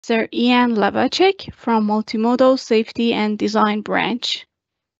Sir Ian Lavacek from Multimodal Safety and Design Branch.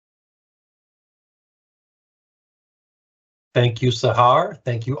 Thank you, Sahar.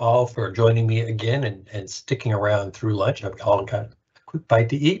 Thank you all for joining me again and sticking around through lunch. I've all got a quick bite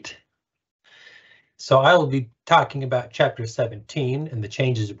to eat. So I will be talking about Chapter 17 and the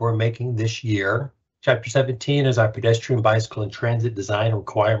changes we're making this year. Chapter 17 is our Pedestrian, Bicycle, and Transit Design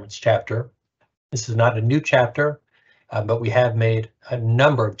Requirements chapter. This is not a new chapter, but we have made a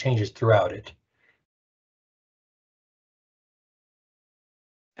number of changes throughout it.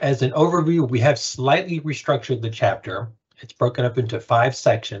 As an overview, we have slightly restructured the chapter. It's broken up into 5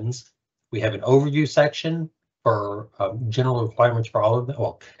 sections. We have an overview section for general requirements for all of them.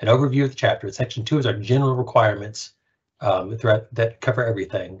 Well, an overview of the chapter. Section 2 is our general requirements that cover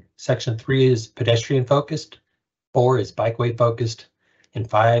everything. Section 3 is pedestrian focused, 4 is bikeway focused, and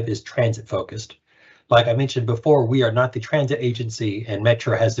 5 is transit focused. Like I mentioned before, we are not the transit agency, and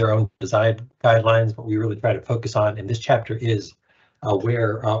Metro has their own design guidelines. What we really try to focus on in this chapter is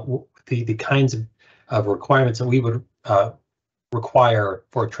where the kinds of requirements that we would require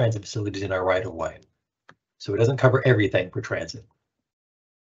for transit facilities in our right of way. So it doesn't cover everything for transit.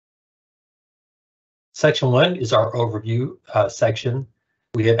 Section 1 is our overview section.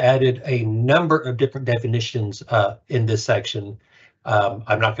 We have added a number of different definitions in this section.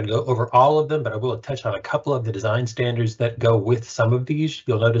 I'm not going to go over all of them, but I will touch on a couple of the design standards that go with some of these.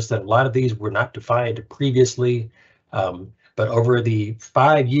 You'll notice that a lot of these were not defined previously, but over the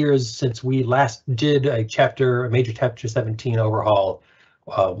 5 years since we last did a major chapter 17 overhaul,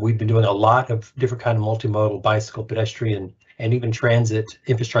 we've been doing a lot of different kind of multimodal, bicycle, pedestrian, and even transit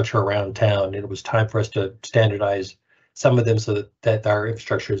infrastructure around town. And it was time for us to standardize some of them so that our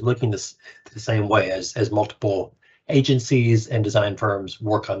infrastructure is looking the same way as multiple agencies and design firms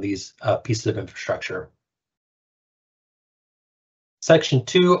work on these pieces of infrastructure. Section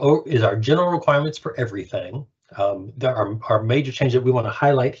 2 is our general requirements for everything. Our major change that we want to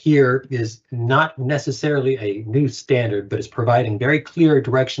highlight here is not necessarily a new standard, but is providing very clear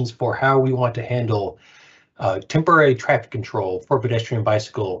directions for how we want to handle temporary traffic control for pedestrian,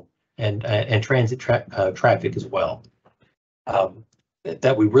 bicycle, and transit traffic as well.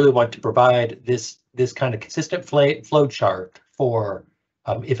 That we really want to provide this kind of consistent flow chart for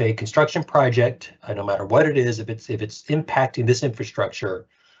if a construction project, no matter what it is, if it's impacting this infrastructure,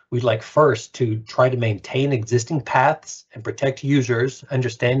 we'd like first to try to maintain existing paths and protect users,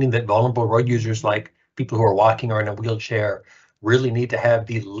 understanding that vulnerable road users like people who are walking or in a wheelchair really need to have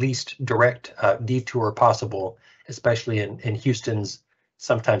the least direct detour possible, especially in Houston's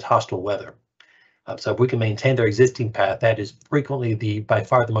sometimes hostile weather. So if we can maintain their existing path, that is frequently by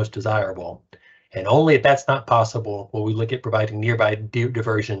far the most desirable. And only if that's not possible will we look at providing nearby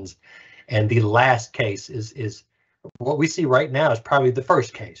diversions. And the last case is what we see right now is probably the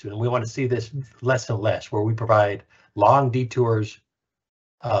first case, and we want to see this less and less, where we provide long detours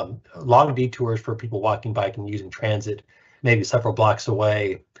for people walking, biking, using transit, maybe several blocks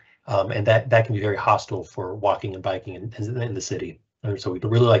away, and that can be very hostile for walking and biking in the city. And so we'd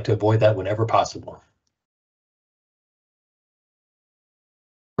really like to avoid that whenever possible.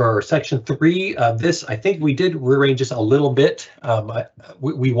 For Section 3, this I think we did rearrange this a little bit.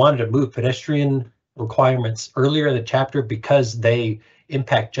 We wanted to move pedestrian requirements earlier in the chapter because they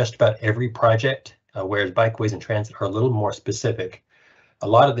impact just about every project, whereas bikeways and transit are a little more specific. A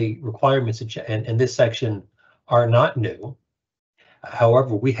lot of the requirements in this section are not new.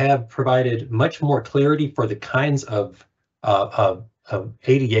 However, we have provided much more clarity for the kinds of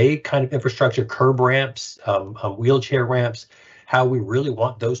ADA kind of infrastructure, curb ramps, wheelchair ramps, how we really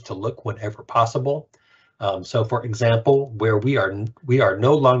want those to look whenever possible. So for example, where we are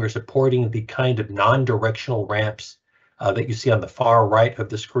no longer supporting the kind of non-directional ramps that you see on the far right of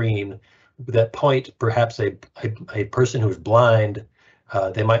the screen that point perhaps a person who's blind,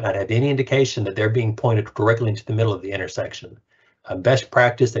 they might not have any indication that they're being pointed directly into the middle of the intersection. Best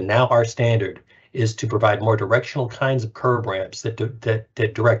practice and now our standard is to provide more directional kinds of curb ramps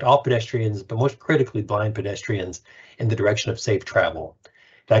that direct all pedestrians, but most critically blind pedestrians, in the direction of safe travel.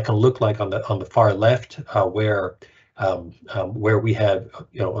 That can look like on the far left, where we have,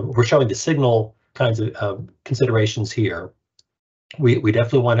 we're showing the signal kinds of considerations here. We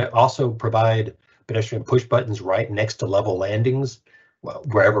definitely want to also provide pedestrian push buttons right next to level landings,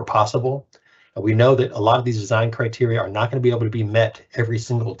 wherever possible. We know that a lot of these design criteria are not going to be able to be met every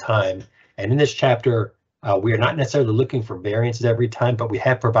single time. And in this chapter, we are not necessarily looking for variances every time, but we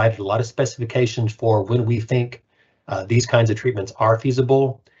have provided a lot of specifications for when we think these kinds of treatments are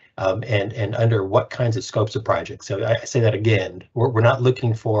feasible and under what kinds of scopes of projects. So I say that again, we're not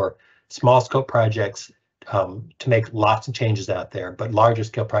looking for small scope projects to make lots of changes out there, but larger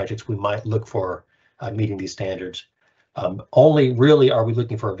scale projects, we might look for meeting these standards. Only really are we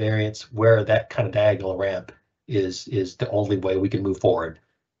looking for a variance where that kind of diagonal ramp is the only way we can move forward.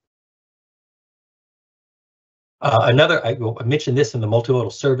 I mentioned this in the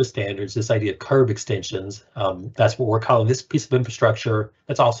multimodal service standards, this idea of curb extensions. That's what we're calling this piece of infrastructure.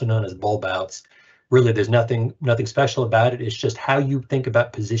 That's also known as bulb outs. Really, there's nothing special about it. It's just how you think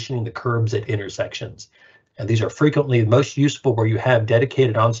about positioning the curbs at intersections. And these are frequently most useful where you have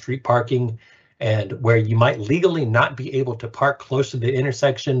dedicated on-street parking and where you might legally not be able to park close to the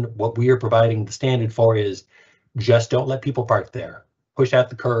intersection. What we are providing the standard for is just don't let people park there. Push out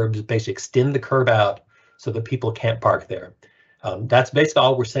the curbs, basically extend the curb out so that people can't park there. That's basically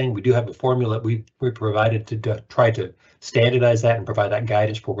all we're saying. We do have a formula we provided to try to standardize that and provide that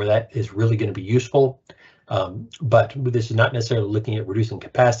guidance for where that is really going to be useful. But this is not necessarily looking at reducing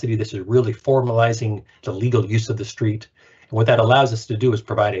capacity. This is really formalizing the legal use of the street. And what that allows us to do is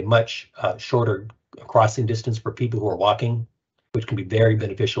provide a much shorter crossing distance for people who are walking, which can be very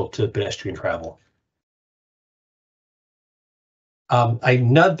beneficial to pedestrian travel.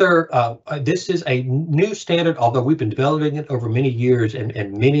 This is a new standard, although we've been developing it over many years, and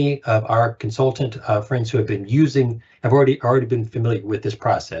many of our consultant friends who have been using have already been familiar with this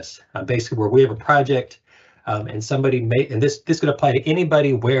process. Basically, where we have a project and somebody and this could apply to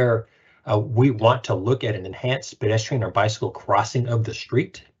anybody where we want to look at an enhanced pedestrian or bicycle crossing of the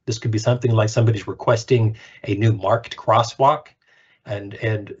street. This could be something like somebody's requesting a new marked crosswalk, and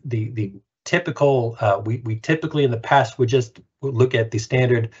the typical we typically in the past would just look at the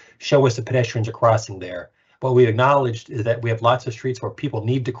standard, show us the pedestrians are crossing there. What we acknowledged is that we have lots of streets where people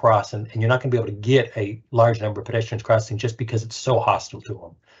need to cross, and you're not going to be able to get a large number of pedestrians crossing just because it's so hostile to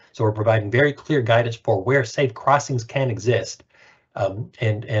them. So we're providing very clear guidance for where safe crossings can exist.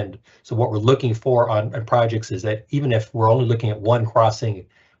 And so what we're looking for on projects is that even if we're only looking at one crossing,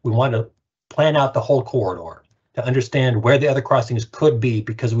 we want to plan out the whole corridor to understand where the other crossings could be,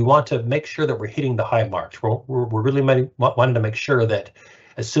 because we want to make sure that we're hitting the high marks. We're really wanting to make sure that,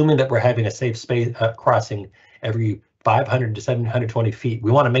 assuming that we're having a safe space crossing every 500 to 720 feet, we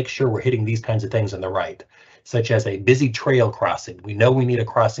want to make sure we're hitting these kinds of things on the right, such as a busy trail crossing. We know we need a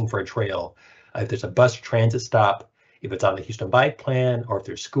crossing for a trail. If there's a bus transit stop, if it's on the Houston Bike Plan, or if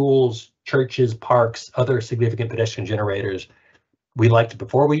there's schools, churches, parks, other significant pedestrian generators, we like to,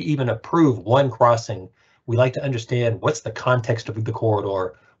 before we even approve one crossing, we like to understand what's the context of the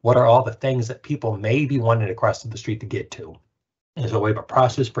corridor, what are all the things that people may be wanting to cross the street to get to. And so we have a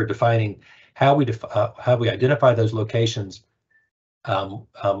process for defining how we identify those locations and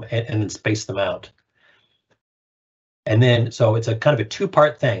then space them out. And then, so it's a kind of a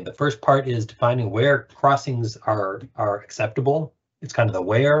two-part thing. The first part is defining where crossings are acceptable. It's kind of the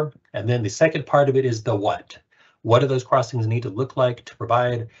where. And then the second part of it is the what. What do those crossings need to look like to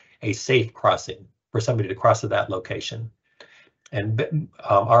provide a safe crossing for somebody to cross to that location? And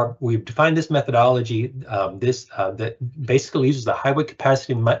we've defined this methodology, that basically uses the highway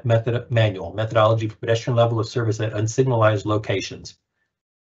capacity methodology for pedestrian level of service at unsignalized locations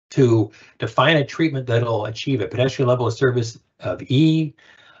to define a treatment that'll achieve a pedestrian level of service of E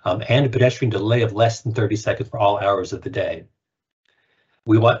and a pedestrian delay of less than 30 seconds for all hours of the day.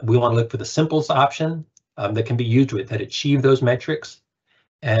 We want to look for the simplest option that can be used that achieve those metrics.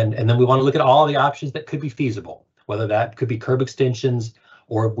 And then we want to look at all the options that could be feasible, whether that could be curb extensions,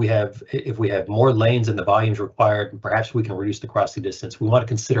 or if we have more lanes than the volumes required, perhaps we can reduce the crossing distance. We want to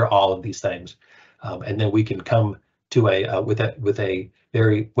consider all of these things, and then we can come to with a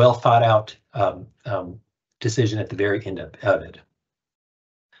very well thought out decision at the very end of it.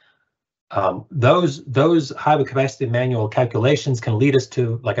 Those highway capacity manual calculations can lead us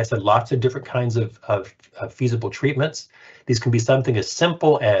to, like I said, lots of different kinds of feasible treatments. These can be something as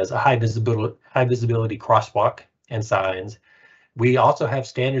simple as a high visibility crosswalk and signs. We also have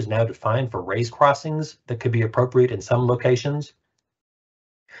standards now defined for raised crossings that could be appropriate in some locations.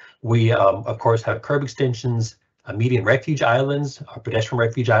 We, of course, have curb extensions, median refuge islands, pedestrian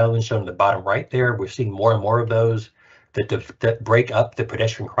refuge islands shown in the bottom right there. We're seeing more and more of those that break up the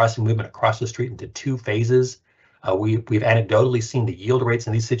pedestrian crossing movement across the street into two phases. We've anecdotally seen the yield rates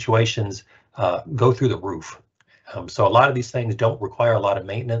in these situations go through the roof. So a lot of these things don't require a lot of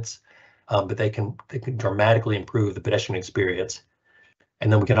maintenance, but they can dramatically improve the pedestrian experience.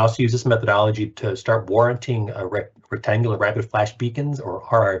 And then we can also use this methodology to start warranting rectangular rapid flash beacons, or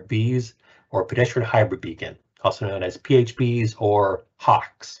RRBs, or pedestrian hybrid beacon, also known as PHBs or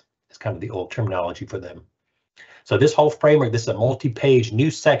HOCs. It's kind of the old terminology for them. So this whole framework, this is a multi-page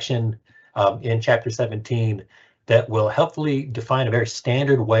new section in Chapter 17 that will helpfully define a very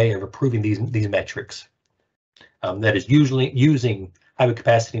standard way of approving these metrics. that is usually using highway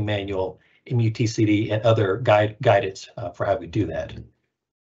capacity manual, MUTCD, and other guidance for how we do that.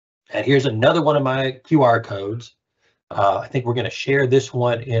 And here's another one of my QR codes. I think we're going to share this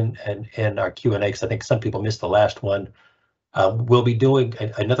one in our Q&A because I think some people missed the last one. We'll be doing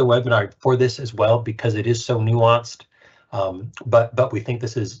another webinar for this as well because it is so nuanced. But we think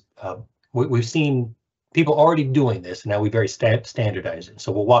this is, we've seen people already doing this, and now we very standardize it.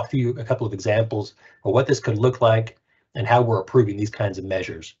 So we'll walk through a couple of examples of what this could look like and how we're approving these kinds of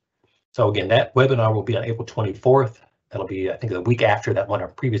measures. So again, that webinar will be on April 24th. That'll be, I think, the week after that one I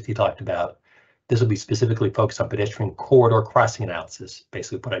previously talked about. This will be specifically focused on pedestrian corridor crossing analysis,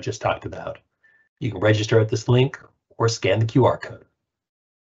 basically what I just talked about. You can register at this link or scan the QR code.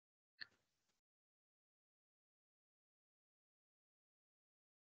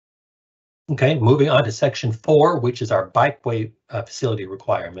 Okay, moving on to section 4, which is our bikeway facility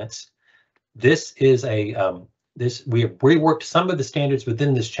requirements. This is we have reworked some of the standards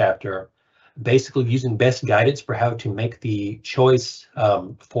within this chapter, basically using best guidance for how to make the choice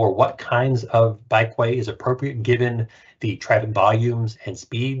for what kinds of bikeway is appropriate given the traffic volumes and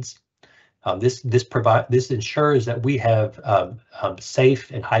speeds. This ensures that we have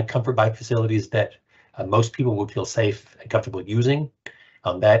safe and high comfort bike facilities that most people will feel safe and comfortable using.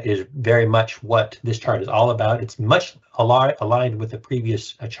 That is very much what this chart is all about. It's much aligned with the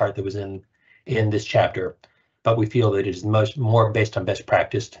previous chart that was in this chapter, but we feel that it is more based on best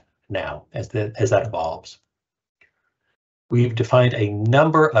practice now as that evolves. We've defined a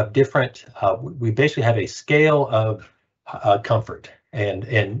number of different, we basically have a scale of comfort,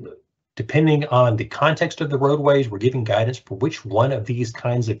 and depending on the context of the roadways, we're giving guidance for which one of these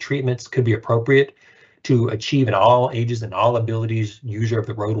kinds of treatments could be appropriate to achieve an all ages and all abilities user of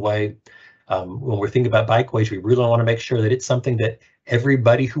the roadway. When we're thinking about bikeways, we really want to make sure that it's something that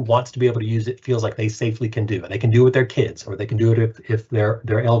everybody who wants to be able to use it feels like they safely can do. And they can do it with their kids, or they can do it if they're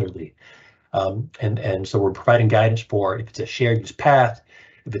elderly. And so we're providing guidance for if it's a shared use path,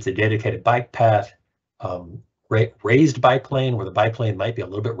 if it's a dedicated bike path, raised bike lane, where the bike lane might be a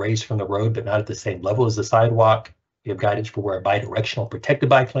little bit raised from the road, but not at the same level as the sidewalk. We have guidance for where a bidirectional protected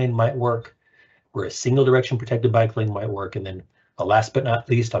bike lane might work, where a single direction protected bike lane might work, and then last but not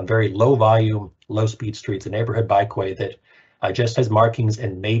least, on very low volume, low speed streets, a neighborhood bikeway that just has markings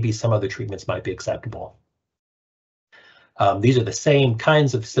and maybe some other treatments might be acceptable. These are the same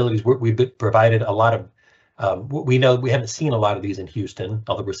kinds of facilities. We've provided a lot of, we know we haven't seen a lot of these in Houston,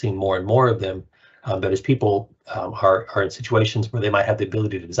 although we're seeing more and more of them. But as people are in situations where they might have the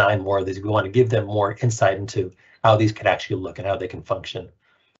ability to design more of these, we want to give them more insight into how these could actually look and how they can function.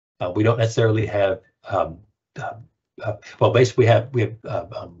 We don't necessarily have, well, basically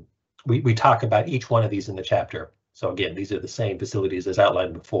we talk about each one of these in the chapter. So again, these are the same facilities as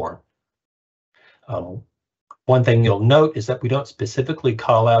outlined before. One thing you'll note is that we don't specifically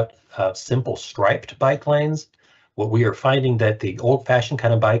call out simple striped bike lanes. What we are finding that the old-fashioned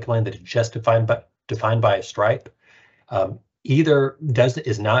kind of bike lane that is just defined by a stripe either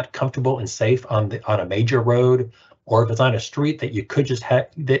is not comfortable and safe on a major road, or if it's on a street that you could just have,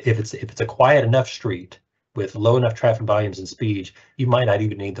 if it's a quiet enough street with low enough traffic volumes and speeds, you might not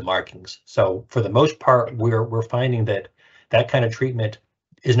even need the markings. So for the most part, we're finding that that kind of treatment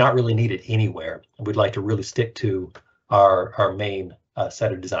is not really needed anywhere. We'd like to really stick to our main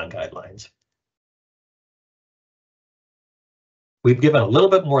set of design guidelines. We've given a little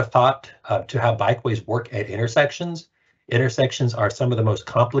bit more thought to how bikeways work at intersections. Intersections are some of the most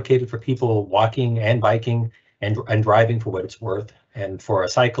complicated for people walking and biking and driving, for what it's worth. And for a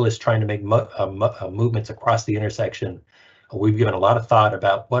cyclist trying to make movements across the intersection, we've given a lot of thought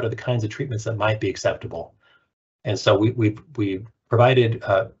about what are the kinds of treatments that might be acceptable. And so we've provided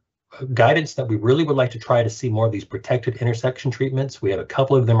guidance that we really would like to try to see more of these protected intersection treatments. We have a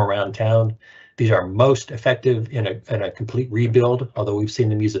couple of them around town. These are most effective in a complete rebuild, although we've seen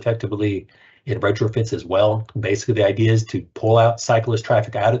them used effectively in retrofits as well. Basically, the idea is to pull out cyclist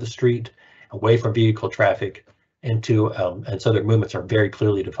traffic out of the street, away from vehicle traffic, and so their movements are very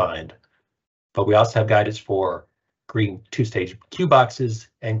clearly defined. But we also have guidance for green two-stage queue boxes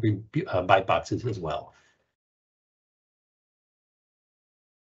and green bike boxes as well.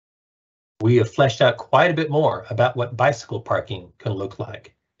 We have fleshed out quite a bit more about what bicycle parking can look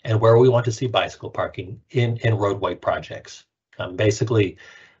like and where we want to see bicycle parking in roadway projects. Basically,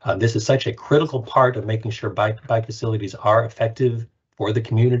 this is such a critical part of making sure bike facilities are effective for the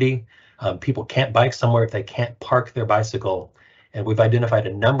community. People can't bike somewhere if they can't park their bicycle. And we've identified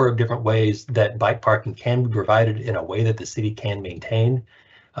a number of different ways that bike parking can be provided in a way that the city can maintain.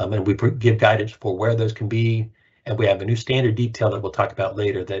 And we give guidance for where those can be And we have a new standard detail that we'll talk about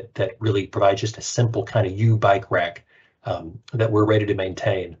later that really provides just a simple kind of U bike rack that we're ready to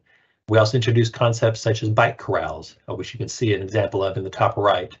maintain. We also introduced concepts such as bike corrals, which you can see an example of in the top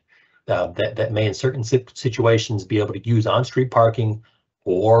right, that may in certain situations be able to use on-street parking,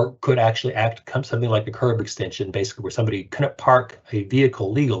 or could actually act something like a curb extension, basically where somebody couldn't park a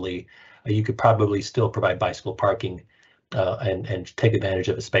vehicle legally, you could probably still provide bicycle parking and take advantage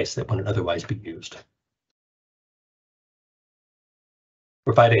of a space that wouldn't otherwise be used.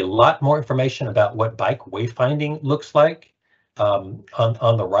 Provide a lot more information about what bike wayfinding looks like. On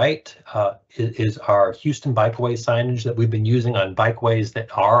the right is our Houston bikeway signage that we've been using on bikeways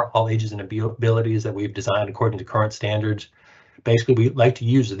that are all ages and abilities that we've designed according to current standards. Basically, we like to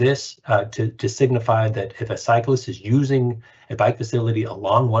use this to signify that if a cyclist is using a bike facility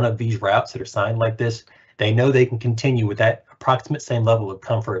along one of these routes that are signed like this, they know they can continue with that approximate same level of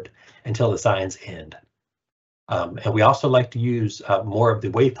comfort until the signs end. And we also like to use more of the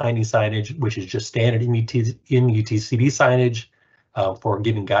wayfinding signage, which is just standard MUTCD signage for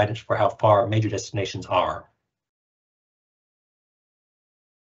giving guidance for how far major destinations are.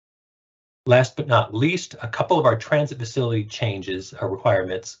 Last but not least, a couple of our transit facility changes or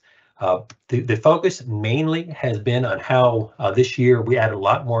requirements. The focus mainly has been on how this year we added a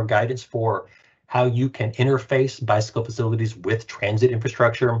lot more guidance for how you can interface bicycle facilities with transit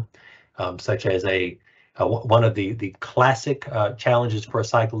infrastructure, such as one of the classic challenges for a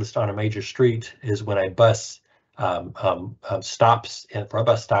cyclist on a major street is when a bus stops for a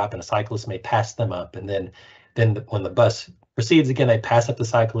bus stop and a cyclist may pass them up, and then when the bus proceeds again, they pass up the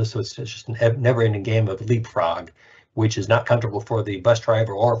cyclist. So it's just a never-ending game of leapfrog, which is not comfortable for the bus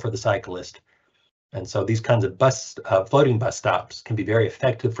driver or for the cyclist. And so these kinds of floating bus stops can be very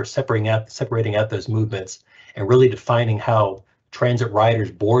effective for separating out those movements and really defining how transit riders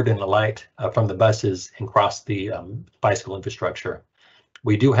board and alight from the buses and cross the bicycle infrastructure.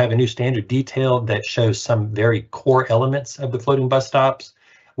 We do have a new standard detail that shows some very core elements of the floating bus stops.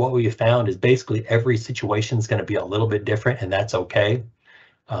 What we have found is basically every situation is going to be a little bit different, and that's okay.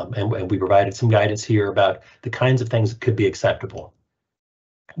 And we provided some guidance here about the kinds of things that could be acceptable,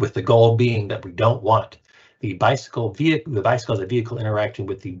 with the goal being that we don't want the bicycle as a vehicle interacting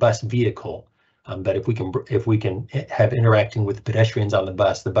with the bus vehicle. But if we can have interacting with pedestrians on the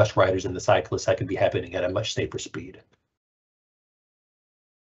bus riders and the cyclists, that could be happening at a much safer speed.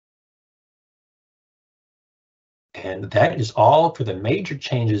 And that is all for the major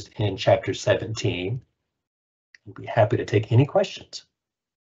changes in Chapter 17. I'd be happy to take any questions.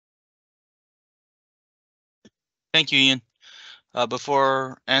 Thank you, Ian.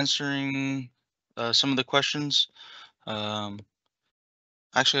 Before answering some of the questions,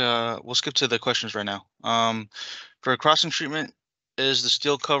 actually, we'll skip to the questions right now. For crossing treatment, is the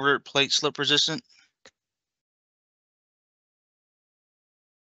steel covered plate slip resistant?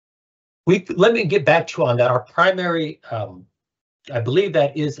 Let me get back to you on that. Our primary, I believe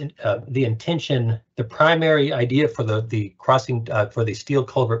that is the intention, the primary idea for the crossing for the steel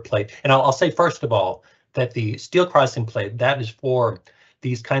culvert plate. And I'll say first of all that the steel crossing plate, that is for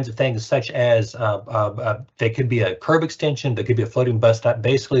these kinds of things, such as they could be a curb extension, there could be a floating bus stop.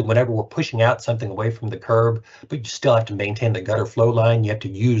 Basically, whenever we're pushing out something away from the curb, but you still have to maintain the gutter flow line, you have to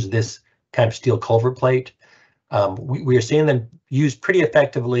use this kind of steel culvert plate. We are seeing them used pretty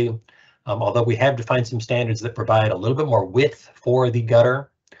effectively, although we have defined some standards that provide a little bit more width for the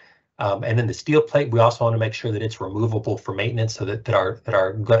gutter. And then the steel plate, we also want to make sure that it's removable for maintenance so that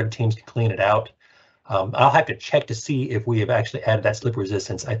our gutter teams can clean it out. I'll have to check to see if we have actually added that slip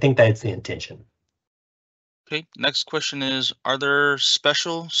resistance. I think that's the intention. Okay, next question is, are there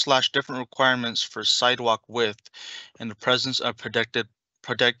special/different requirements for sidewalk width in the presence of protected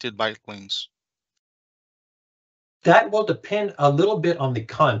bike lanes? That will depend a little bit on the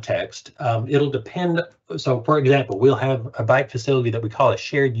context. It'll depend. So, for example, we'll have a bike facility that we call a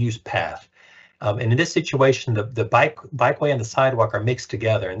shared use path. And in this situation, the bikeway and the sidewalk are mixed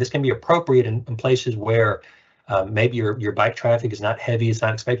together, and this can be appropriate in places where maybe your bike traffic is not heavy, it's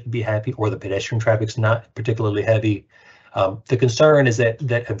not expected to be heavy, or the pedestrian traffic is not particularly heavy. The concern is that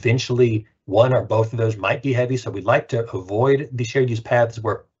eventually one or both of those might be heavy, so we'd like to avoid the shared use paths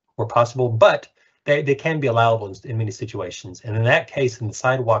where possible, but they can be allowable in many situations. And in that case, the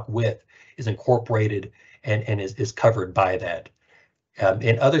sidewalk width is incorporated and is covered by that.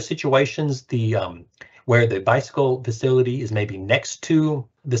 In other situations, where the bicycle facility is maybe next to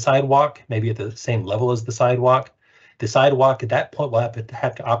the sidewalk, maybe at the same level as the sidewalk at that point will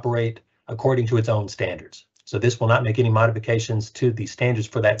have to operate according to its own standards. So this will not make any modifications to the standards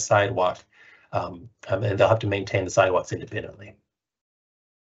for that sidewalk, and they'll have to maintain the sidewalks independently.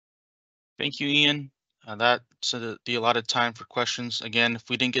 Thank you, Ian. That's the allotted time for questions. Again, if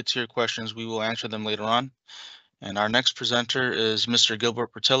we didn't get to your questions, we will answer them later on. And our next presenter is Mr.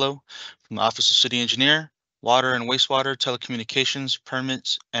 Gilbert Portillo from the Office of City Engineer, Water and Wastewater, Telecommunications,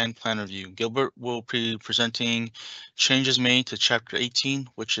 Permits, and Plan Review. Gilbert will be presenting changes made to Chapter 18,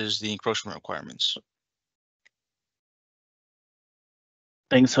 which is the encroachment requirements.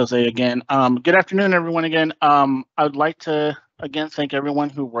 Thanks, Jose, again. Good afternoon, everyone, again. I would like to, again, thank everyone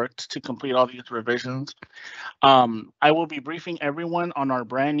who worked to complete all these revisions. I will be briefing everyone on our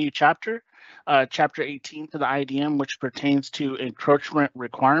brand new chapter, Chapter 18 to the IDM, which pertains to encroachment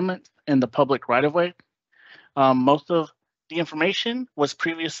requirements in the public right-of-way. Most of the information was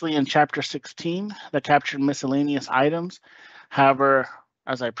previously in Chapter 16 that captured miscellaneous items. However,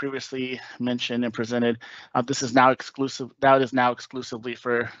 as I previously mentioned and presented, this is now exclusive. That is now exclusively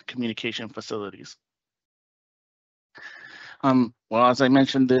for communication facilities. Well, as I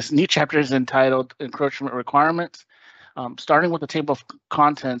mentioned, this new chapter is entitled Encroachment Requirements. Starting with the table of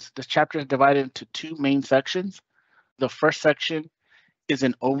contents, this chapter is divided into two main sections. The first section is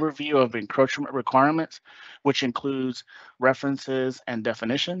an overview of encroachment requirements, which includes references and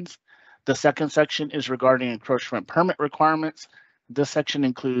definitions. The second section is regarding encroachment permit requirements. This section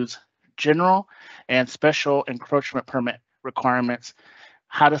includes general and special encroachment permit requirements,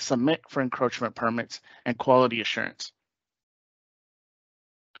 how to submit for encroachment permits, and quality assurance.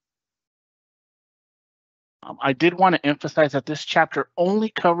 I did want to emphasize that this chapter only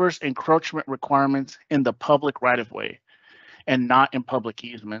covers encroachment requirements in the public right-of-way and not in public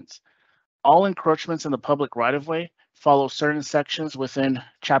easements. All encroachments in the public right-of-way follow certain sections within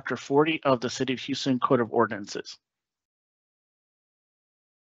Chapter 40 of the City of Houston Code of Ordinances.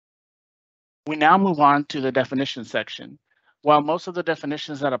 We now move on to the definition section. While most of the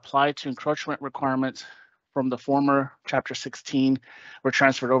definitions that apply to encroachment requirements from the former Chapter 16 were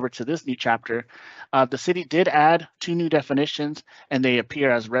transferred over to this new chapter, the city did add two new definitions, and they appear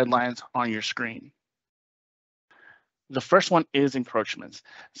as red lines on your screen. The first one is encroachments.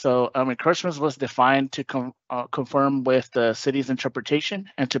 So encroachments was defined to conform with the city's interpretation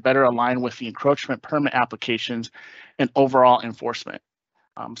and to better align with the encroachment permit applications and overall enforcement.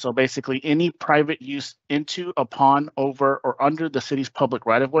 So basically, any private use into, upon, over, or under the city's public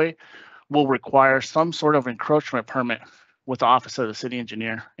right-of-way will require some sort of encroachment permit with the Office of the City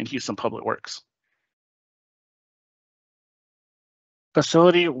Engineer in Houston Public Works.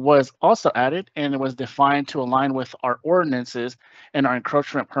 Facility was also added, and it was defined to align with our ordinances and our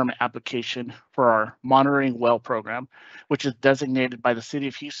encroachment permit application for our monitoring well program, which is designated by the City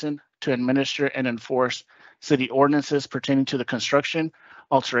of Houston to administer and enforce city ordinances pertaining to the construction,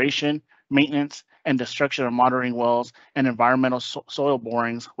 alteration, maintenance, and destruction of monitoring wells and environmental soil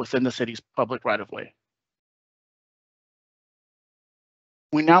borings within the city's public right-of-way.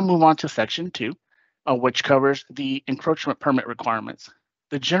 We now move on to Section 2, which covers the encroachment permit requirements.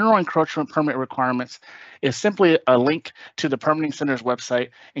 The general encroachment permit requirements is simply a link to the Permitting Center's website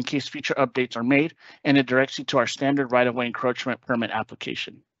in case future updates are made, and it directs you to our standard right-of-way encroachment permit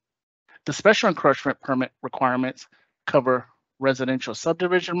application. The special encroachment permit requirements cover residential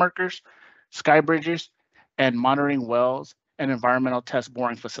subdivision markers, sky bridges, and monitoring wells and environmental test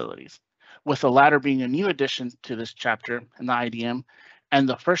boring facilities, with the latter being a new addition to this chapter in the IDM, and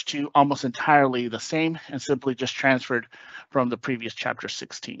the first two almost entirely the same and simply just transferred from the previous Chapter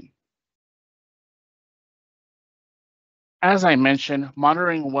 16. As I mentioned,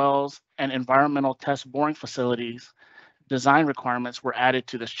 monitoring wells and environmental test boring facilities design requirements were added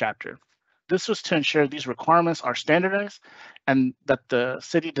to this chapter. This was to ensure these requirements are standardized and that the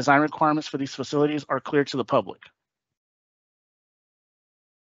city design requirements for these facilities are clear to the public.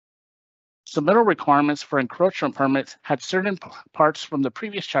 Submittal requirements for encroachment permits had certain parts from the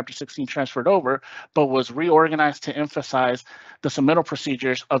previous Chapter 16 transferred over, but was reorganized to emphasize the submittal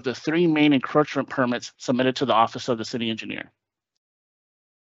procedures of the three main encroachment permits submitted to the Office of the City Engineer.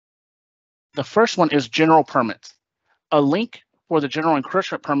 The first one is general permits. A link for the general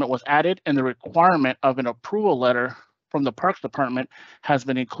encroachment permit was added, and the requirement of an approval letter from the Parks Department has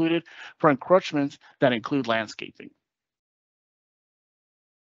been included for encroachments that include landscaping.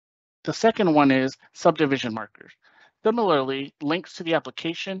 The second one is subdivision markers. Similarly, links to the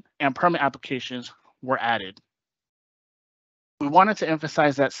application and permit applications were added. We wanted to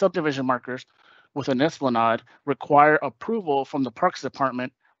emphasize that subdivision markers with an esplanade require approval from the Parks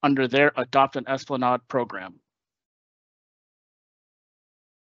Department under their Adopt an Esplanade program.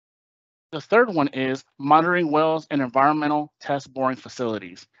 The third one is monitoring wells and environmental test boring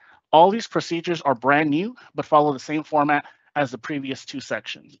facilities. All these procedures are brand new, but follow the same format as the previous two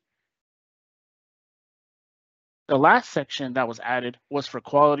sections. The last section that was added was for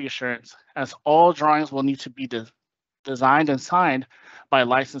quality assurance, as all drawings will need to be designed and signed by a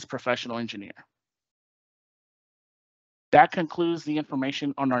licensed professional engineer. That concludes the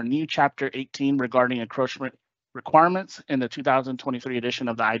information on our new Chapter 18 regarding encroachment requirements in the 2023 edition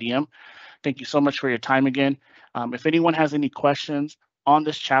of the IDM. Thank you so much for your time again. If anyone has any questions on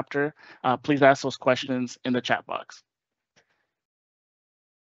this chapter, please ask those questions in the chat box.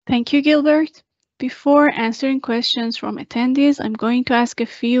 Thank you, Gilbert. Before answering questions from attendees, I'm going to ask a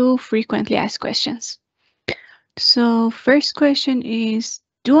few frequently asked questions. So first question is,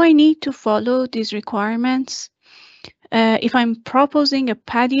 do I need to follow these requirements if I'm proposing a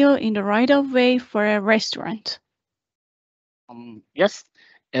patio in the right-of-way for a restaurant? Yes,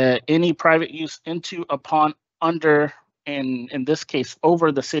 any private use into, upon, under, and in this case,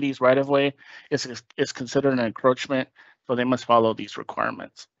 over the city's right-of-way is considered an encroachment, so they must follow these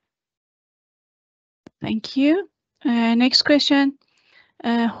requirements. Thank you. Next question.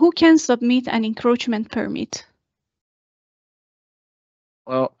 Who can submit an encroachment permit?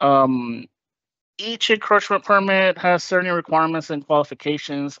 Well, each encroachment permit has certain requirements and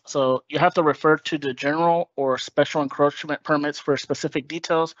qualifications, so you have to refer to the general or special encroachment permits for specific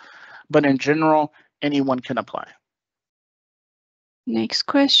details, but in general, anyone can apply. Next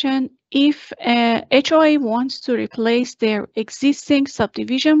question. If a HOA wants to replace their existing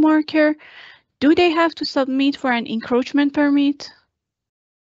subdivision marker, do they have to submit for an encroachment permit?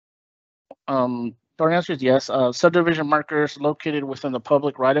 Short answer is yes. Subdivision markers located within the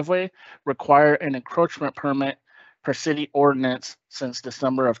public right-of-way require an encroachment permit per city ordinance since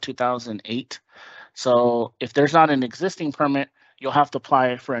December of 2008. So if there's not an existing permit, you'll have to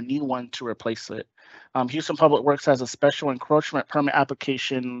apply for a new one to replace it. Houston Public Works has a special encroachment permit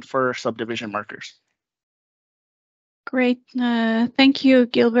application for subdivision markers. Great. Thank you,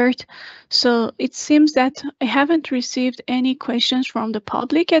 Gilbert. So it seems that I haven't received any questions from the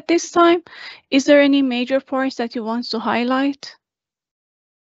public at this time. Is there any major points that you want to highlight?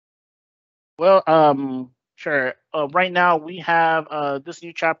 Well, sure. Right now we have this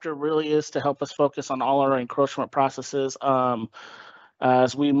new chapter really is to help us focus on all our encroachment processes.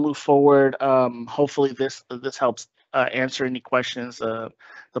 As we move forward, hopefully this helps answer any questions the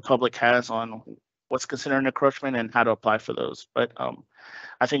public has on what's considered an encroachment and how to apply for those. But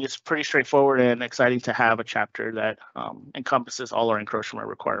I think it's pretty straightforward and exciting to have a chapter that encompasses all our encroachment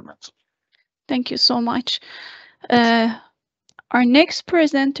requirements. Thank you so much. Our next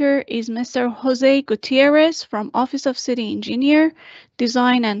presenter is Mr. Jose Gutierrez from Office of City Engineer,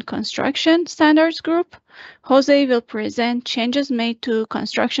 Design and Construction Standards Group. Jose will present changes made to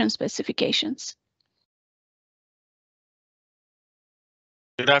construction specifications.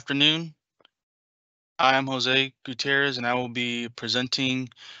 Good afternoon. I am Jose Gutierrez, and I will be presenting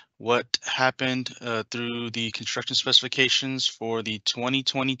what happened through the construction specifications for the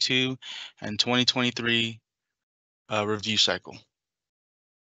 2022 and 2023 review cycle.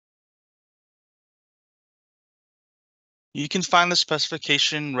 You can find the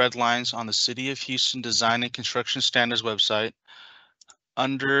specification red lines on the City of Houston Design and Construction Standards website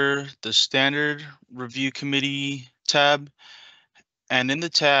under the Standard Review Committee tab. And in the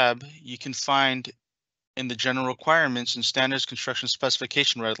tab, you can find in the general requirements and standards construction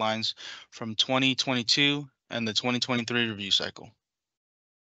specification red lines from 2022 and the 2023 review cycle.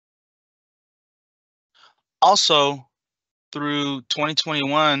 Also, through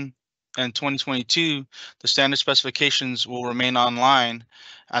 2021 and 2022, the standard specifications will remain online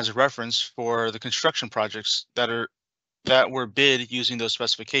as a reference for the construction projects that were bid using those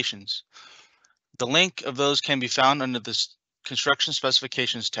specifications. The link of those can be found under the construction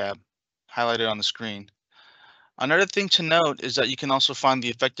specifications tab highlighted on the screen. Another thing to note is that you can also find the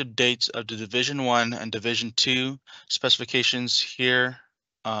effective dates of the Division 1 and Division 2 specifications here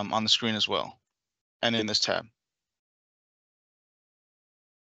on the screen as well, and in this tab.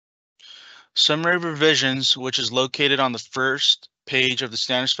 Summary revisions, which is located on the first page of the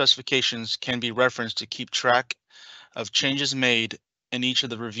standard specifications, can be referenced to keep track of changes made in each of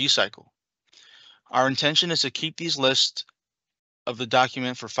the review cycle. Our intention is to keep these lists of the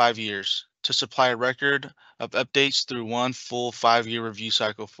document for 5 years to supply a record of updates through one full 5-year review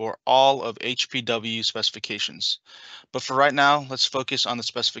cycle for all of HPW specifications. But for right now, let's focus on the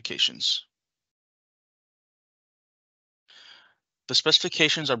specifications. The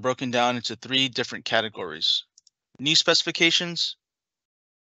specifications are broken down into 3 different categories: new specifications,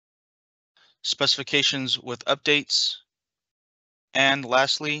 specifications with updates, and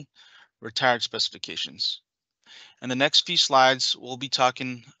lastly, retired specifications. In the next few slides, we'll be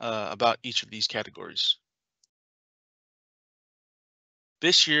talking about each of these categories.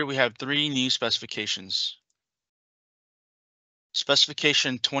 This year, we have 3 new specifications.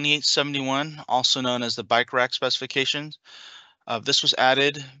 Specification 2871, also known as the bike rack specification. This was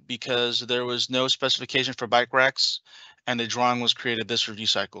added because there was no specification for bike racks and a drawing was created this review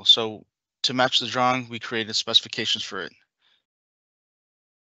cycle. So to match the drawing, we created specifications for it.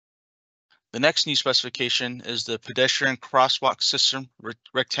 The next new specification is the Pedestrian Crosswalk System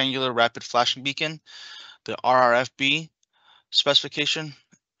Rectangular Rapid Flashing Beacon, the RRFB specification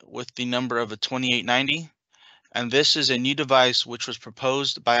with the number of a 2890. And this is a new device which was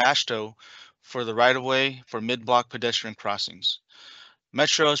proposed by AASHTO for the right-of-way for mid-block pedestrian crossings.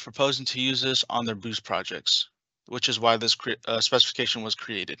 Metro is proposing to use this on their boost projects, which is why this specification was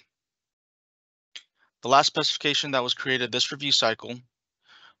created. The last specification that was created this review cycle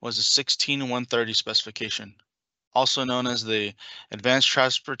was the 16130 specification, also known as the Advanced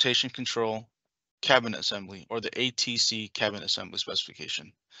Transportation Control Cabinet Assembly, or the ATC Cabinet Assembly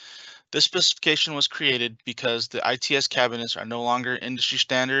specification. This specification was created because the ITS cabinets are no longer industry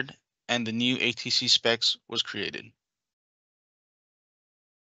standard and the new ATC specs was created.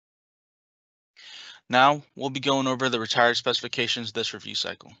 Now we'll be going over the retired specifications this review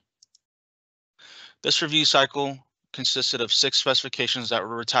cycle. This review cycle consisted of 6 specifications that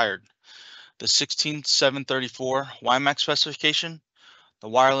were retired. The 16734 WiMAX specification, the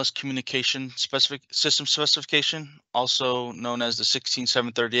wireless communication system specification, also known as the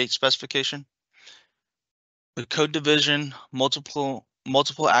 16738 specification, the code division multiple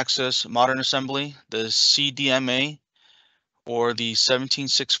access modern assembly, the CDMA, or the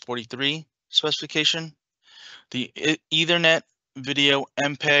 17643 specification, the Ethernet video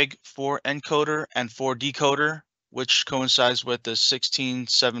MPEG 4 encoder and 4 decoder, which coincides with the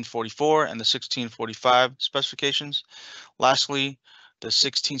 16744 and the 16445 specifications. Lastly, the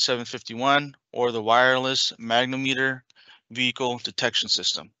 16751, or the wireless magnetometer vehicle detection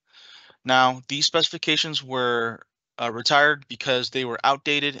system. Now, these specifications were retired because they were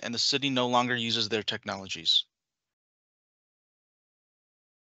outdated and the city no longer uses their technologies.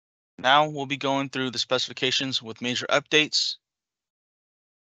 Now we'll be going through the specifications with major updates.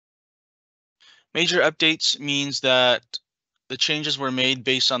 Major updates means that the changes were made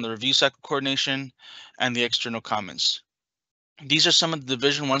based on the review cycle coordination and the external comments. These are some of the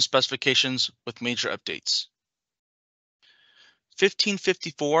Division 1 specifications with major updates.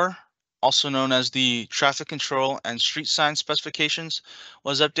 1554, also known as the traffic control and street sign specifications,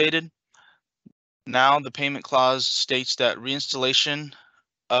 was updated. Now the payment clause states that reinstallation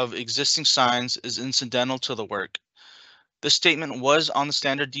of existing signs is incidental to the work. This statement was on the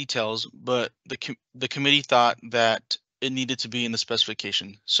standard details, but the committee thought that it needed to be in the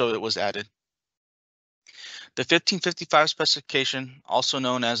specification, so it was added. The 1555 specification, also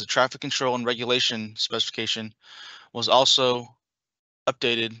known as the traffic control and regulation specification, was also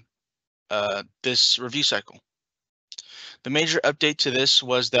updated this review cycle. The major update to this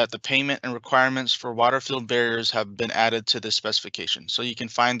was that the payment and requirements for water field barriers have been added to this specification, so you can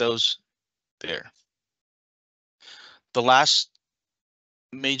find those there. The last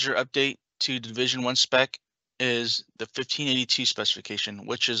major update to Division 1 spec is the 1582 specification,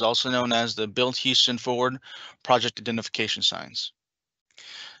 which is also known as the Build Houston Forward Project Identification Signs.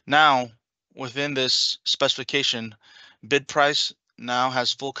 Now, within this specification, bid price now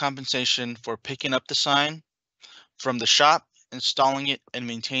has full compensation for picking up the sign from the shop, installing it, and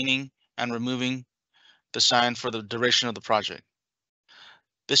maintaining and removing the sign for the duration of the project.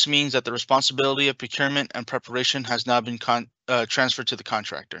 This means that the responsibility of procurement and preparation has now been transferred to the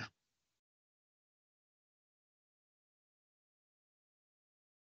contractor.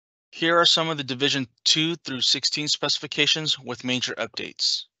 Here are some of the Division 2 through 16 specifications with major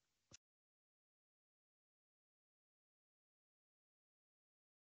updates.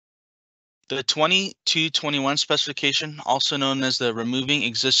 The 2221 specification, also known as the removing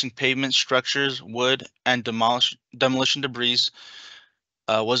existing pavement structures, wood, and demolition debris,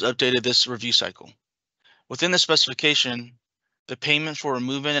 was updated this review cycle. Within the specification, the payment for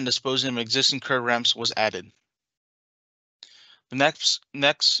removing and disposing of existing curb ramps was added. The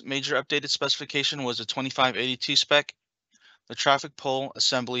next major updated specification was the 2582 spec, the traffic pole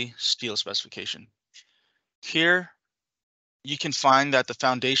assembly steel specification. Here, you can find that the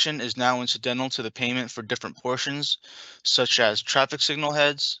foundation is now incidental to the payment for different portions, such as traffic signal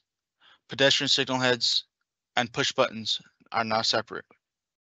heads, pedestrian signal heads, and push buttons are now separate.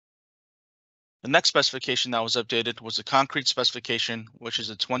 The next specification that was updated was the concrete specification, which is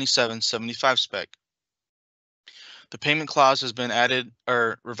a 2775 spec. The payment clause has been added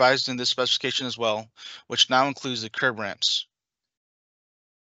or revised in this specification as well, which now includes the curb ramps.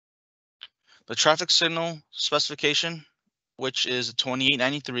 The traffic signal specification, which is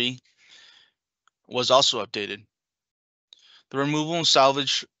 2893, was also updated. The removal and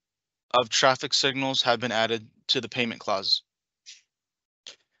salvage of traffic signals have been added to the payment clause.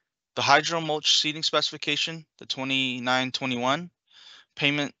 The hydro mulch seeding specification, the 2921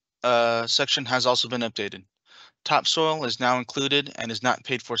 payment section, has also been updated. Topsoil is now included and is not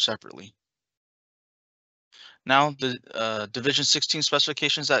paid for separately. Now the Division 16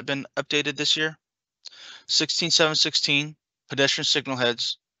 specifications that have been updated this year. 16716 pedestrian signal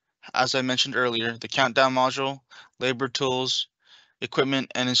heads. As I mentioned earlier, the countdown module, labor tools,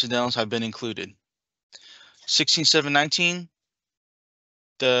 equipment, and incidentals have been included. 16719,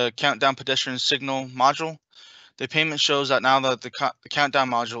 the countdown pedestrian signal module. The payment shows that now that the countdown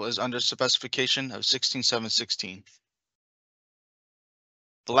module is under specification of 16716.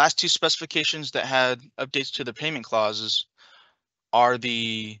 The last two specifications that had updates to the payment clauses are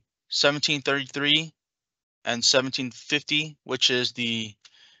the 1733 and 1750, which is the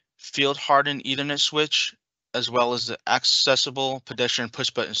field hardened Ethernet switch, as well as the accessible pedestrian push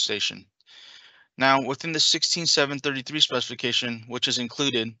button station. Now, within the 16733 specification, which is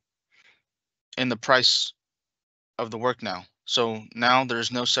included in the price of the work now. So now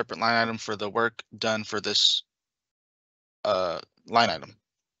there's no separate line item for the work done for this line item.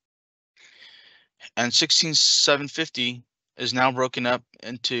 And 16750 is now broken up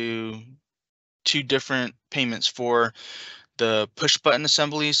into two different payments for the push button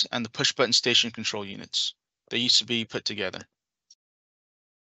assemblies and the push button station control units. They used to be put together.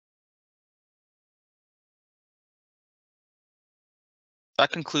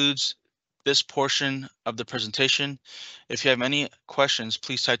 That concludes this portion of the presentation. If you have any questions,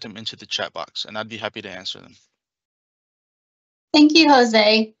 please type them into the chat box and I'd be happy to answer them. Thank you,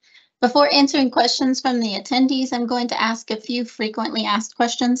 Jose. Before answering questions from the attendees, I'm going to ask a few frequently asked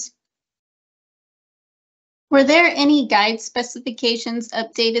questions. Were there any guide specifications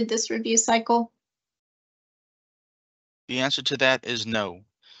updated this review cycle? The answer to that is no.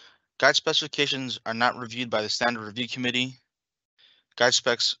 Guide specifications are not reviewed by the Standard Review Committee. Guide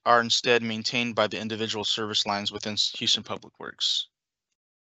specs are instead maintained by the individual service lines within Houston Public Works.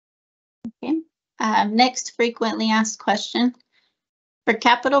 Okay. Next frequently asked question. For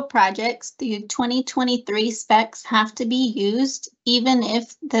capital projects, the 2023 specs have to be used even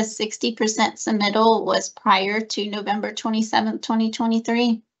if the 60% submittal was prior to November 27,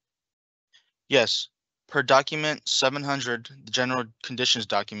 2023? Yes. Per document 700, the general conditions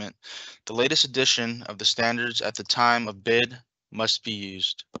document, the latest edition of the standards at the time of bid must be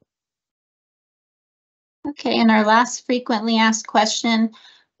used. Okay, and our last frequently asked question,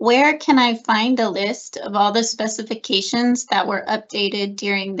 where can I find a list of all the specifications that were updated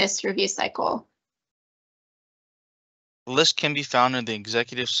during this review cycle? The list can be found in the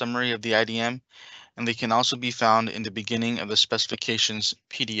executive summary of the IDM, and they can also be found in the beginning of the specifications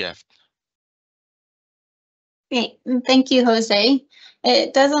PDF. Great, thank you, Jose.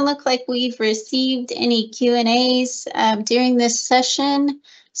 It doesn't look like we've received any Q&As during this session.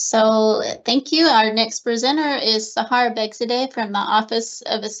 So thank you. Our next presenter is Sahar Begzadeh from the Office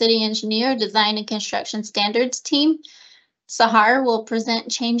of a City Engineer, Design and Construction Standards team. Sahar will present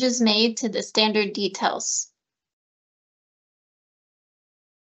changes made to the standard details.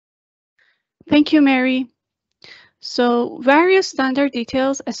 Thank you, Mary. So various standard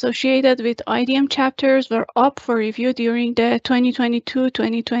details associated with IDM chapters were up for review during the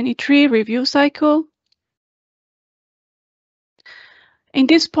 2022-2023 review cycle. In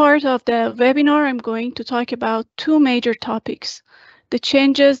this part of the webinar, I'm going to talk about two major topics: the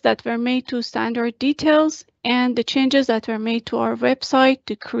changes that were made to standard details and the changes that were made to our website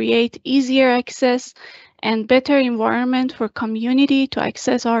to create easier access and better environment for community to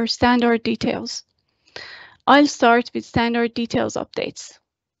access our standard details. I'll start with standard details updates.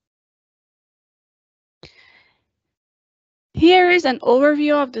 Here is an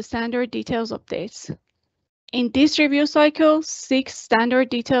overview of the standard details updates. In this review cycle, 6 standard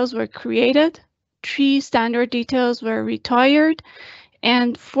details were created, 3 standard details were retired,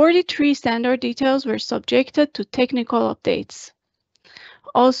 and 43 standard details were subjected to technical updates.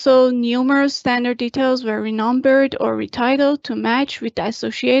 Also, numerous standard details were renumbered or retitled to match with the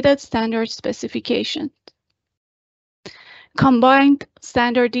associated standard specification. Combined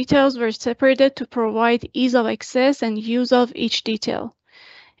standard details were separated to provide ease of access and use of each detail.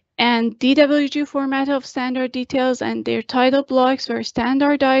 And DWG format of standard details and their title blocks were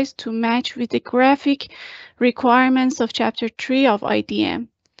standardized to match with the graphic requirements of Chapter 3 of IDM.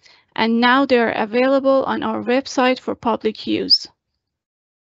 And now they are available on our website for public use.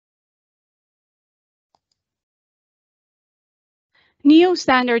 New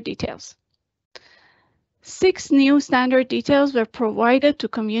standard details. 6 new standard details were provided to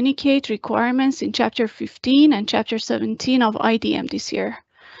communicate requirements in Chapter 15 and Chapter 17 of IDM this year.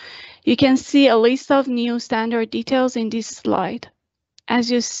 You can see a list of new standard details in this slide.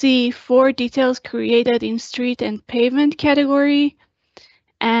 As you see, 4 details created in street and pavement category,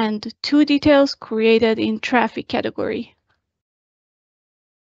 and 2 details created in traffic category.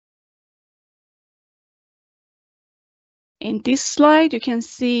 In this slide, you can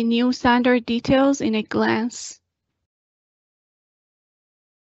see new standard details in a glance.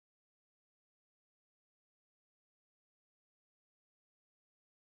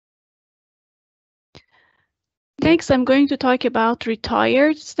 Next, I'm going to talk about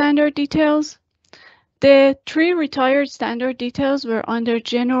retired standard details. The 3 retired standard details were under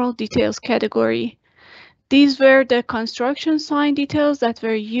general details category. These were the construction sign details that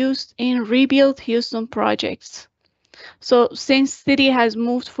were used in rebuild Houston projects. So since city has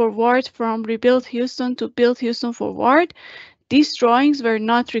moved forward from rebuild Houston to build Houston forward, these drawings were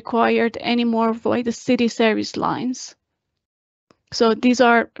not required anymore by the city service lines. So these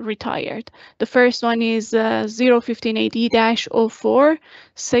are retired. The first one is 01580-04,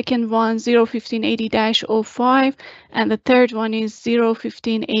 second one 01580-05, and the third one is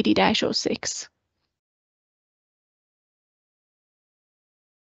 01580-06.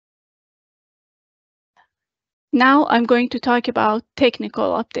 Now I'm going to talk about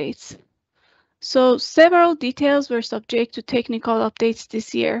technical updates. So several details were subject to technical updates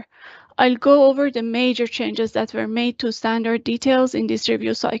this year. I'll go over the major changes that were made to standard details in this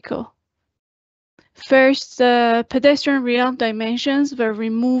review cycle. First, the pedestrian realm dimensions were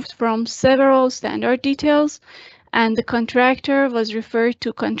removed from several standard details, and the contractor was referred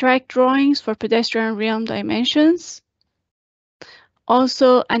to contract drawings for pedestrian realm dimensions.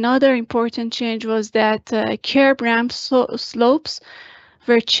 Also, another important change was that curb ramp slopes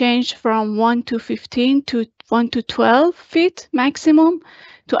were changed from 1 to 15 to 1 to 12 feet maximum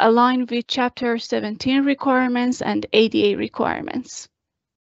to align with Chapter 17 requirements and ADA requirements.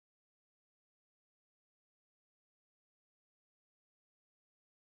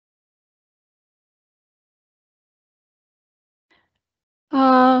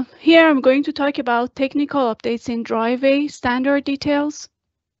 Here I'm going to talk about technical updates in driveway standard details.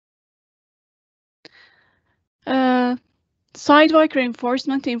 Sidewalk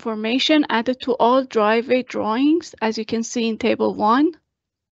reinforcement information added to all driveway drawings, as you can see in Table 1.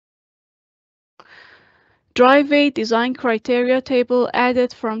 Driveway design criteria table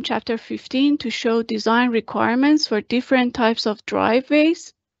added from Chapter 15 to show design requirements for different types of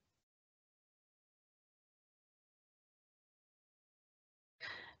driveways.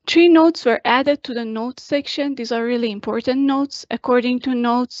 Three notes were added to the notes section. These are really important notes. According to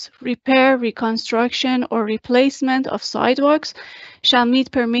notes, repair, reconstruction, or replacement of sidewalks shall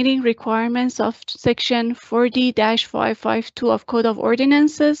meet permitting requirements of Section 40-552 of Code of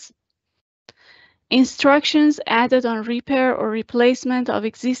Ordinances. Instructions added on repair or replacement of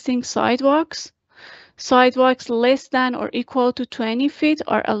existing sidewalks. Sidewalks less than or equal to 20 feet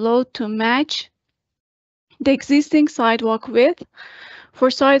are allowed to match the existing sidewalk width. For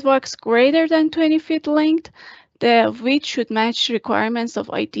sidewalks greater than 20 feet length, the width should match requirements of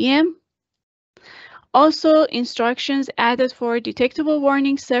IDM. Also, instructions added for detectable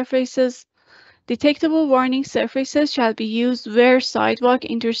warning surfaces. Detectable warning surfaces shall be used where sidewalk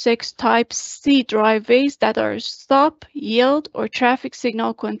intersects type C driveways that are stop, yield, or traffic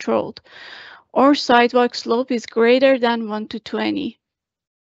signal controlled, or sidewalk slope is greater than 1 to 20.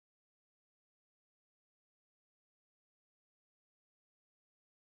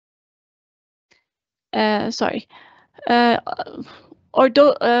 Or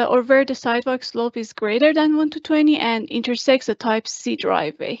where the sidewalk slope is greater than 1 to 20 and intersects a type C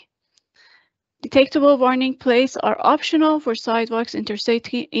driveway. Detectable warning plates are optional for sidewalks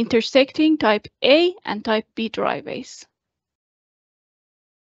intersecting type A and type B driveways.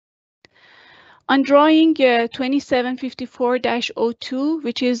 On drawing 2754-02,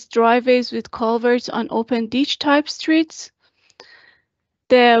 which is driveways with culverts on open ditch type streets,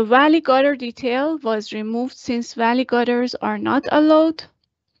 the valley gutter detail was removed since valley gutters are not allowed.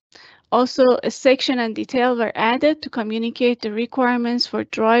 Also, a section and detail were added to communicate the requirements for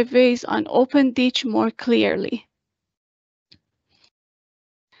driveways on open ditch more clearly.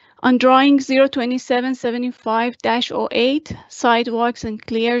 On drawing 02775-08, sidewalks and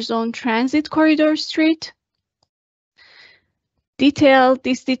clear zone transit corridor street,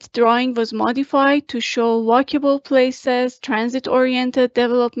 this drawing was modified to show walkable places, transit-oriented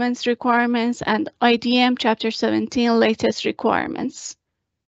developments requirements, and IDM Chapter 17 latest requirements.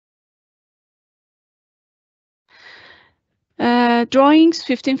 Drawings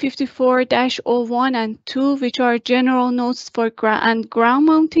 1554-01 and 2, which are general notes for ground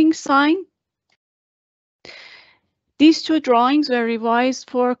mounting sign. These two drawings were revised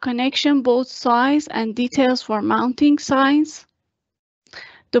for connection bolt size and details for mounting signs.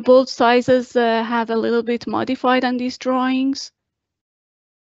 The bolt sizes have a little bit modified on these drawings.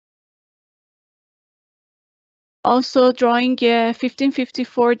 Also, drawing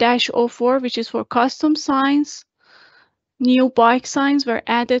 1554-04, which is for custom signs. New bike signs were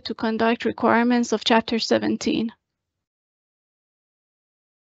added to conduct requirements of Chapter 17.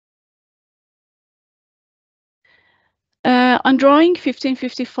 On drawing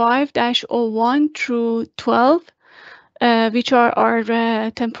 1555-01 through 12, which are our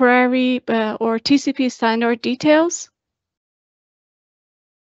temporary or TCP standard details.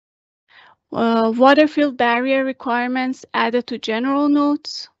 Water-filled barrier requirements added to general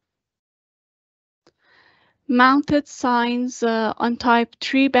notes. Mounted signs on type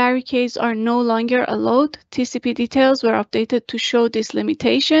 3 barricades are no longer allowed. TCP details were updated to show this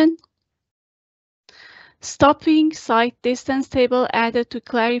limitation. Stopping sight distance table added to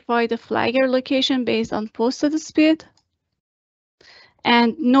clarify the flagger location based on posted speed.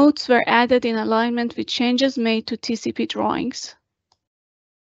 And notes were added in alignment with changes made to TCP drawings.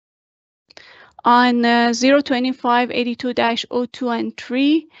 On 02582-02 and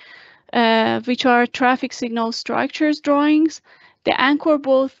 3, which are traffic signal structures drawings, the anchor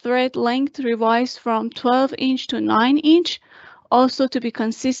bolt thread length revised from 12-inch to 9-inch, also to be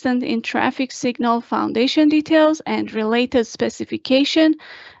consistent in traffic signal foundation details and related specification.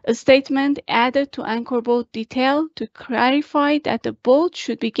 A statement added to anchor bolt detail to clarify that the bolt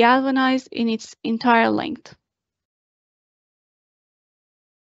should be galvanized in its entire length.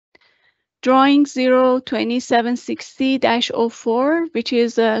 Drawing 02760-04, which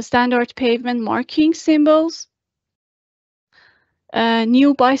is standard pavement marking symbols.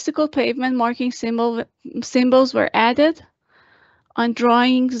 New bicycle pavement marking symbols were added. On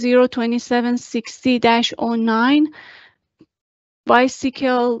drawing 02760-09,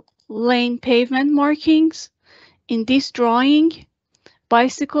 bicycle lane pavement markings. In this drawing,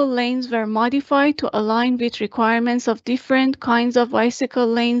 bicycle lanes were modified to align with requirements of different kinds of bicycle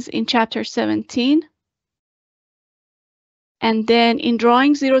lanes in Chapter 17. And then in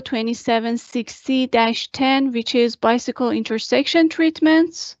drawing 02760-10, which is bicycle intersection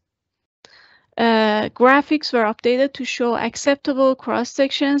treatments, graphics were updated to show acceptable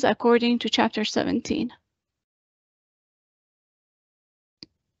cross-sections according to Chapter 17.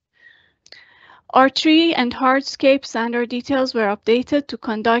 Our tree and hardscape standard details were updated to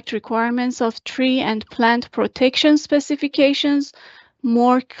conduct requirements of tree and plant protection specifications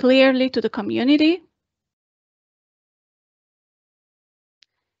more clearly to the community.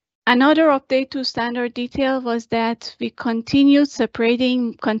 Another update to standard detail was that we continued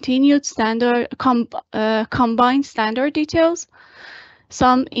separating combined standard details.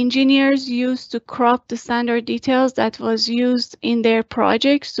 Some engineers used to crop the standard details that was used in their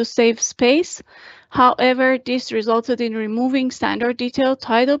projects to save space. However, this resulted in removing standard detail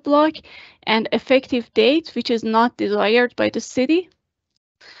title block and effective date, which is not desired by the city.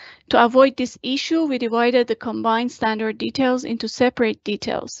 To avoid this issue, we divided the combined standard details into separate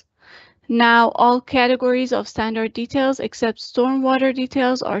details. Now, all categories of standard details except stormwater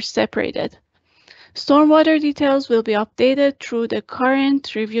details are separated. Stormwater details will be updated through the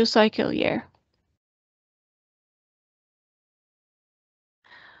current review cycle year.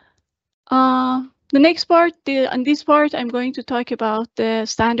 The next part, on this part, I'm going to talk about the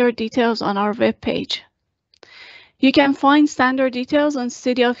standard details on our web page. You can find standard details on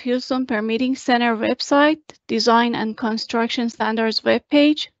City of Houston Permitting Center website, Design and Construction Standards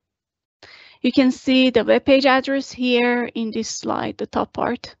webpage. You can see the webpage address here in this slide, the top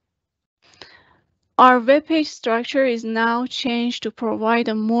part. Our webpage structure is now changed to provide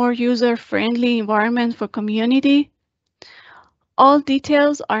a more user-friendly environment for community. All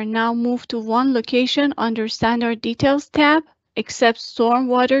details are now moved to one location under Standard Details tab, except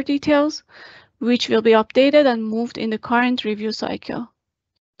Stormwater Details, which will be updated and moved in the current review cycle.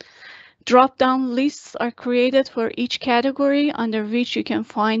 Drop-down lists are created for each category under which you can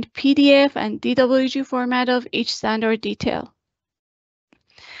find PDF and DWG format of each standard detail.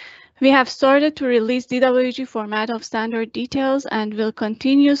 We have started to release DWG format of standard details and will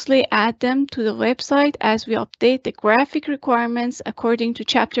continuously add them to the website as we update the graphic requirements according to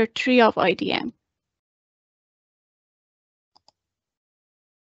Chapter 3 of IDM.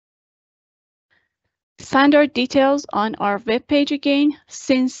 Standard details on our webpage again.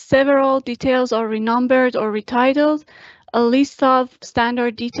 Since several details are renumbered or retitled, a list of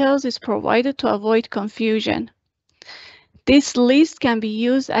standard details is provided to avoid confusion. This list can be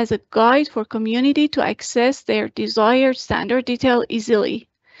used as a guide for community to access their desired standard detail easily.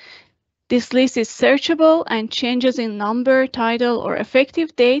 This list is searchable and changes in number, title, or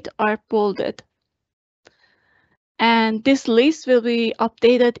effective date are bolded. And this list will be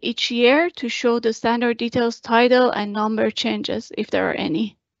updated each year to show the standard details title and number changes if there are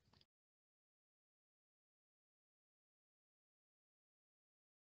any.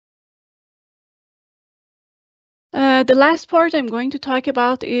 The last part I'm going to talk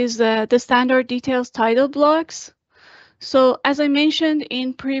about is the standard details title blocks. So as I mentioned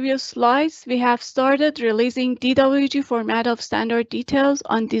in previous slides, we have started releasing DWG format of standard details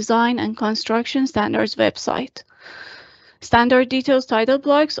on Design and Construction Standards website. Standard details title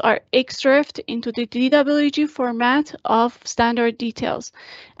blocks are extracted into the DWG format of standard details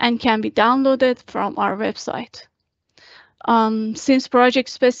and can be downloaded from our website. Since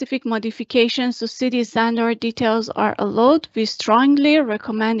project-specific modifications to city standard details are allowed, we strongly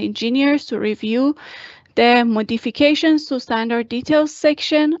recommend engineers to review the modifications to standard details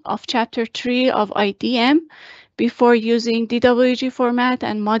section of Chapter 3 of IDM before using DWG format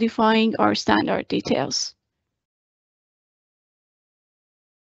and modifying our standard details.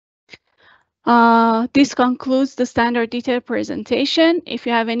 This concludes the standard detail presentation. If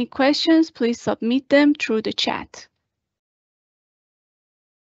you have any questions, please submit them through the chat.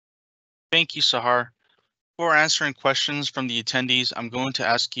 Thank you, Sahar. Before answering questions from the attendees, I'm going to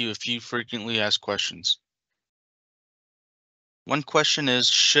ask you a few frequently asked questions. One question is,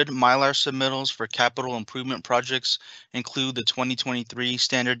 should Mylar submittals for capital improvement projects include the 2023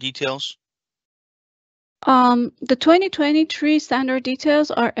 standard details? The 2023 standard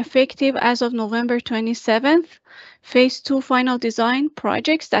details are effective as of November 27th. Phase 2 final design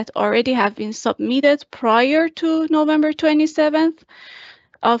projects that already have been submitted prior to November 27th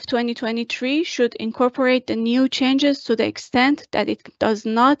of 2023 should incorporate the new changes to the extent that it does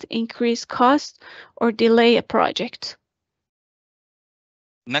not increase cost or delay a project.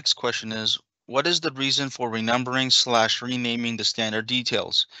 Next question is, what is the reason for renumbering/renaming the standard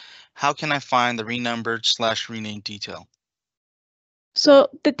details? How can I find the renumbered/renamed detail? So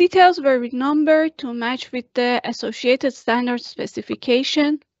the details were renumbered to match with the associated standard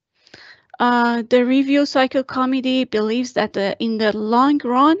specification. The review cycle committee believes that in the long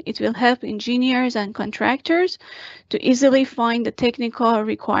run, it will help engineers and contractors to easily find the technical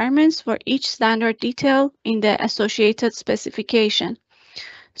requirements for each standard detail in the associated specification.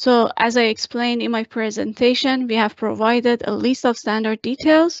 So as I explained in my presentation, we have provided a list of standard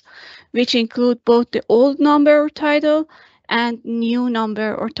details, which include both the old number or title and new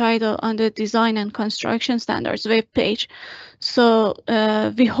number or title on the Design and Construction Standards webpage. So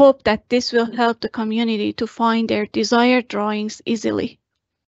we hope that this will help the community to find their desired drawings easily.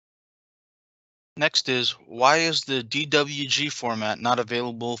 Next is, why is the DWG format not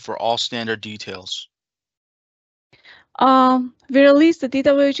available for all standard details? We released the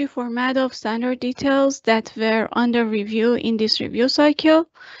DWG format of standard details that were under review in this review cycle.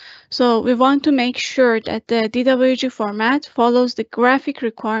 So we want to make sure that the DWG format follows the graphic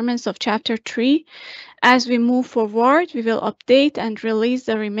requirements of Chapter 3. As we move forward, we will update and release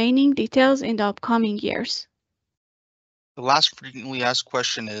the remaining details in the upcoming years. The last frequently asked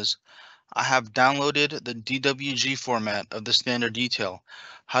question is, I have downloaded the DWG format of the standard detail.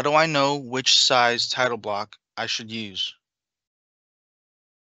 How do I know which size title block I should use?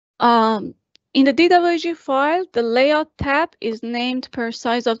 In the DWG file, the layout tab is named per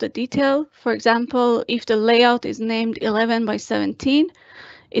size of the detail. For example, if the layout is named 11 by 17,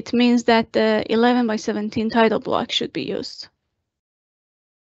 it means that the 11 by 17 title block should be used.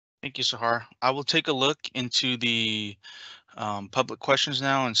 Thank you, Sahar. I will take a look into the public questions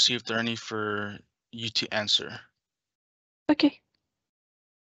now and see if there are any for you to answer. Okay.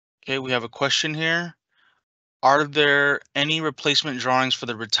 Okay, we have a question here. Are there any replacement drawings for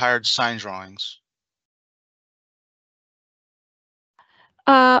the retired sign drawings?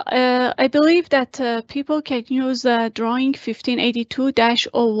 I believe that people can use drawing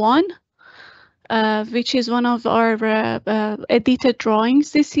 1582-01, which is one of our edited drawings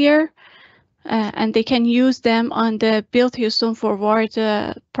this year, and they can use them on the Build Houston Forward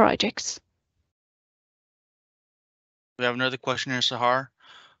projects. We have another question here, Sahar.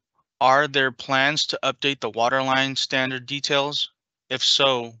 Are there plans to update the waterline standard details? If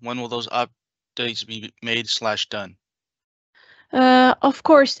so, when will those updates be made/done? Of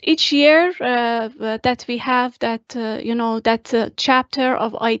course, each year that we have that, that chapter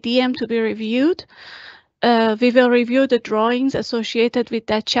of IDM to be reviewed, we will review the drawings associated with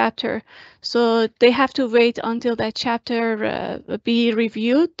that chapter. So they have to wait until that chapter be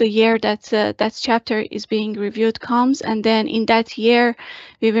reviewed, the year that that chapter is being reviewed comes, and then in that year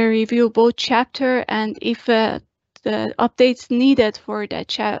we will review both chapter, and if the updates needed for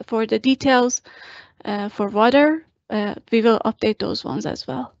that for the details for water, we will update those ones as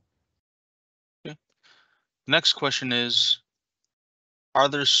well. Okay. Next question is, are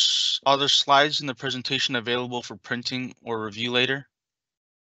there slides in the presentation available for printing or review later?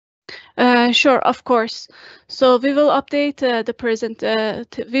 Sure, of course. So we will update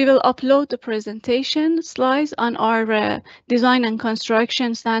we will upload the presentation slides on our design and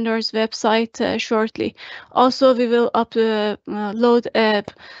construction standards website shortly. Also, we will upload a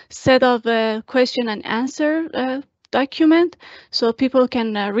set of question and answer document, so people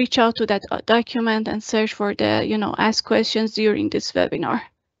can reach out to that document and search for the, ask questions during this webinar.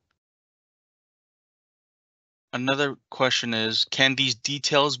 Another question is, can these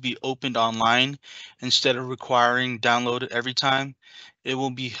details be opened online instead of requiring download it every time? It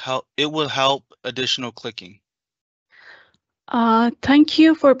will help additional clicking. Thank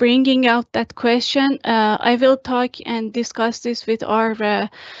you for bringing out that question. I will talk and discuss this with our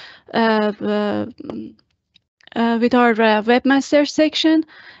webmaster section.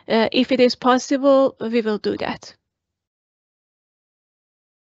 If it is possible, we will do that.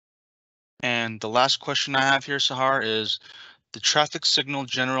 And the last question I have here, Sahar, is the traffic signal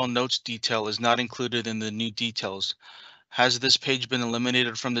general notes detail is not included in the new details. Has this page been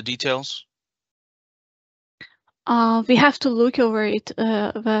eliminated from the details? We have to look over it.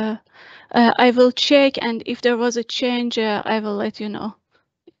 I will check, and if there was a change, I will let you know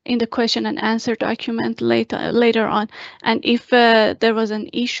in the question and answer document later on. And if there was an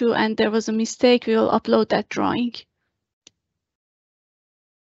issue and there was a mistake, we will upload that drawing.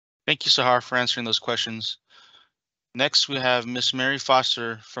 Thank you, Sahar, for answering those questions. Next, we have Ms. Mary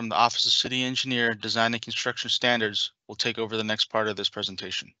Foster from the Office of City Engineer, Design and Construction Standards will take over the next part of this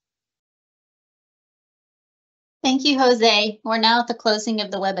presentation. Thank you, Jose. We're now at the closing of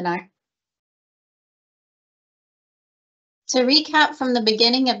the webinar. To recap from the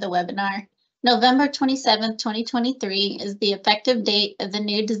beginning of the webinar, November 27, 2023 is the effective date of the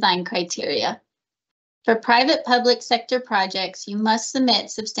new design criteria. For private public sector projects, you must submit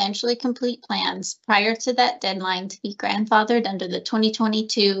substantially complete plans prior to that deadline to be grandfathered under the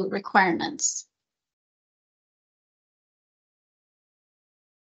 2022 requirements.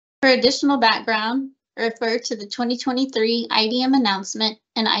 For additional background, refer to the 2023 IDM announcement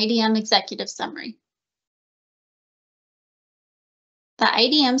and IDM executive summary. The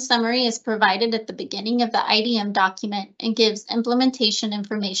IDM summary is provided at the beginning of the IDM document and gives implementation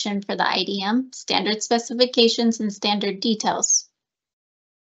information for the IDM, standard specifications, and standard details.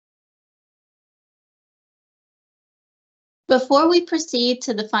 Before we proceed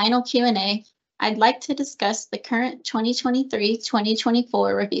to the final Q&A, I'd like to discuss the current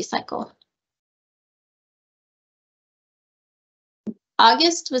 2023-2024 review cycle.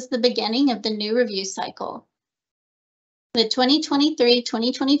 August was the beginning of the new review cycle. The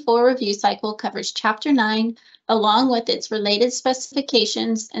 2023-2024 review cycle covers Chapter 9, along with its related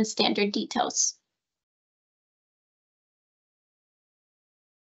specifications and standard details.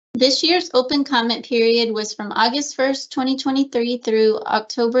 This year's open comment period was from August 1st, 2023 through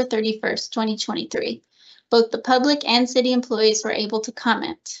October 31st, 2023. Both the public and city employees were able to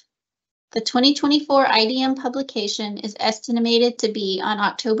comment. The 2024 IDM publication is estimated to be on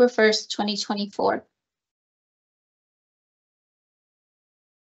October 1st, 2024.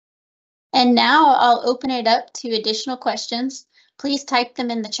 And now I'll open it up to additional questions. Please type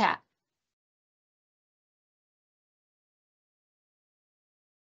them in the chat.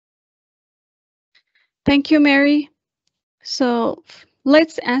 Thank you, Mary. So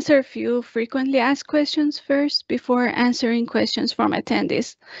let's answer a few frequently asked questions first before answering questions from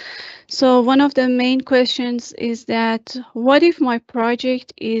attendees. So one of the main questions is that, what if my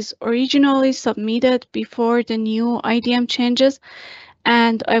project is originally submitted before the new IDM changes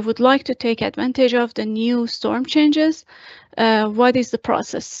and I would like to take advantage of the new storm changes? What is the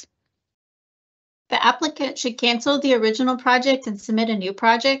process? The applicant should cancel the original project and submit a new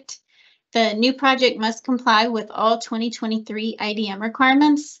project. The new project must comply with all 2023 IDM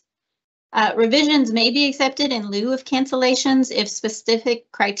requirements. Revisions may be accepted in lieu of cancellations if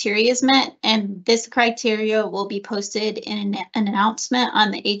specific criteria is met, and this criteria will be posted in an announcement on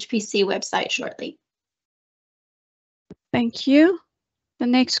the HPC website shortly. Thank you. The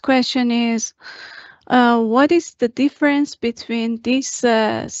next question is, what is the difference between this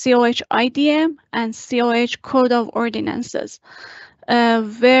COH IDM and COH Code of Ordinances?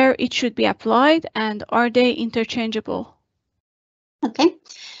 where it should be applied, and are they interchangeable? Okay.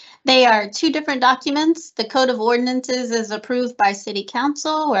 They are two different documents. The Code of Ordinances is approved by City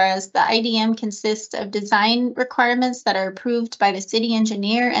Council, whereas the IDM consists of design requirements that are approved by the city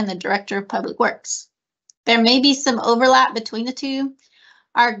engineer and the Director of Public Works. There may be some overlap between the two.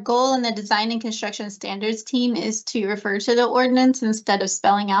 Our goal in the Design and Construction Standards team is to refer to the ordinance instead of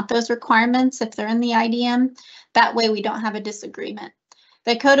spelling out those requirements if they're in the IDM. That way we don't have a disagreement.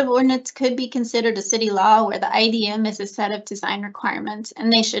 The Code of Ordinance could be considered a city law where the IDM is a set of design requirements,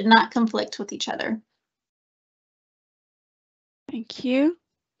 and they should not conflict with each other. Thank you.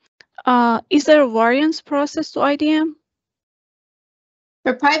 Is there a variance process to IDM?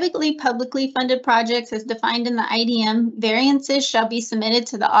 For privately publicly funded projects as defined in the IDM, variances shall be submitted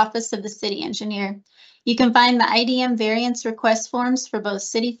to the Office of the City Engineer. You can find the IDM variance request forms for both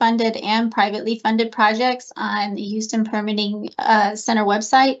city-funded and privately funded projects on the Houston Permitting Center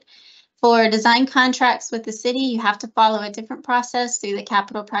website. For design contracts with the city, you have to follow a different process through the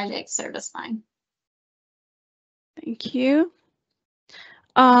Capital Project Service Line. Thank you.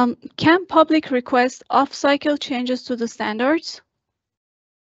 Can public request off-cycle changes to the standards?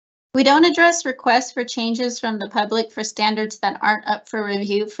 We don't address requests for changes from the public for standards that aren't up for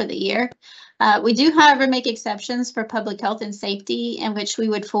review for the year. We do, however, make exceptions for public health and safety, in which we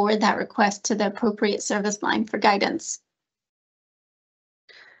would forward that request to the appropriate service line for guidance.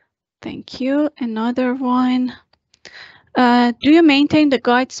 Thank you. Another one. Do you maintain the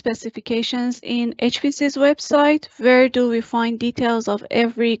guide specifications in HPC's website? Where do we find details of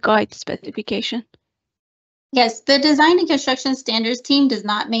every guide specification? Yes, the Design and Construction Standards team does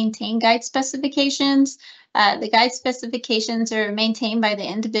not maintain guide specifications. The guide specifications are maintained by the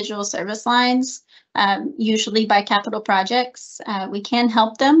individual service lines, usually by capital projects. We can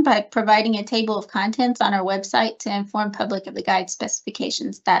help them by providing a table of contents on our website to inform public of the guide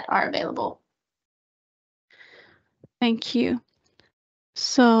specifications that are available. Thank you.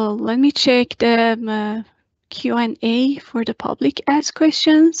 So let me check the Q&A for the public ask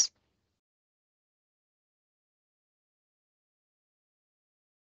questions.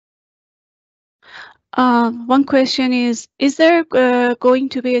 One question is there going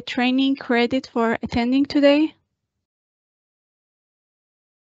to be a training credit for attending today?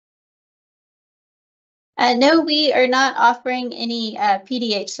 No, we are not offering any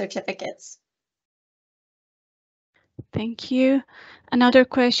PDH certificates. Thank you. Another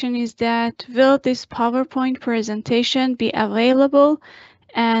question is that will this PowerPoint presentation be available,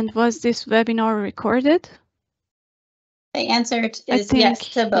 and was this webinar recorded? The answer is yes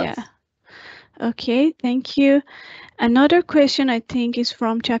to both. Yeah. Okay, thank you. Another question I think is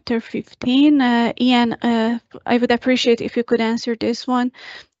from chapter 15. Ian, I would appreciate if you could answer this one.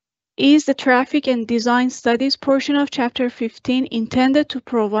 Is the traffic and design studies portion of chapter 15 intended to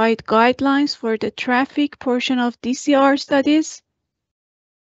provide guidelines for the traffic portion of DCR studies?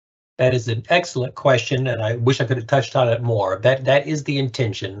 That is an excellent question, and I wish I could have touched on it more. That is the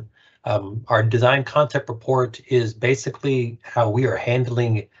intention. Our design concept report is basically how we are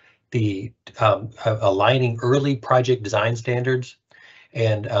handling the aligning early project design standards,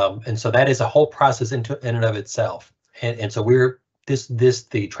 and so that is a whole process in and of itself. And so we're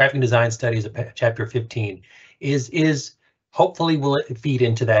the traffic design studies of chapter 15 is hopefully will feed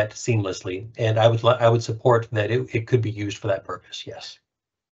into that seamlessly, and I would support that it could be used for that purpose. Yes.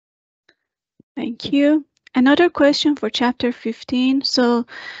 Thank you. Another question for chapter 15. So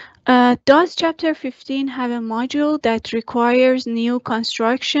does chapter 15 have a module that requires new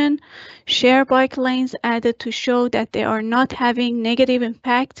construction, share bike lanes added to show that they are not having negative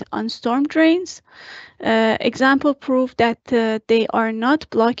impact on storm drains? Example proof that they are not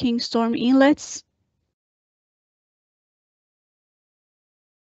blocking storm inlets?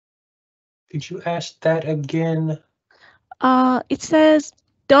 Could you ask that again? It says,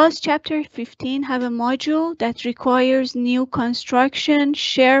 does chapter 15 have a module that requires new construction,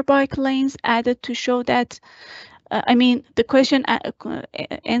 share bike lanes added to show that, I mean, the question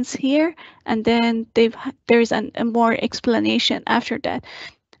ends here, and then there's a more explanation after that.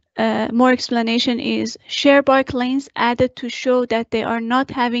 More explanation is share bike lanes added to show that they are not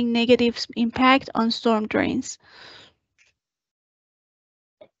having negative impact on storm drains.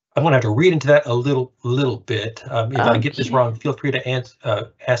 I'm going to have to read into that a little bit. If I get this wrong, feel free to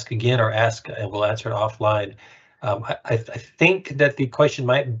ask again or ask, and we'll answer it offline. I think that the question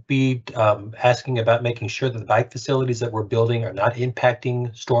might be asking about making sure that the bike facilities that we're building are not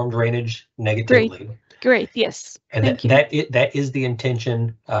impacting storm drainage negatively. Great, yes. And that is the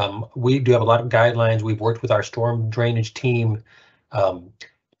intention. We do have a lot of guidelines. We've worked with our storm drainage team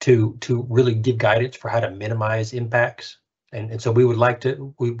to really give guidance for how to minimize impacts. And so we would like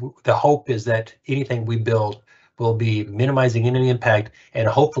to, the hope is that anything we build will be minimizing any impact and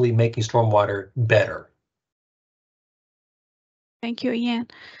hopefully making stormwater better. Thank you, Ian.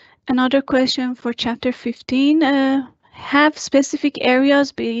 Another question for chapter 15. Have specific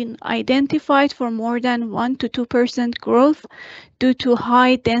areas been identified for more than 1 to 2% growth due to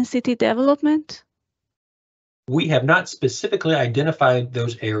high density development? We have not specifically identified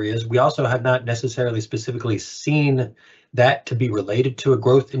those areas. We also have not necessarily specifically seen that to be related to a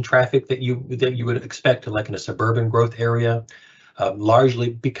growth in traffic that you would expect, like in a suburban growth area, largely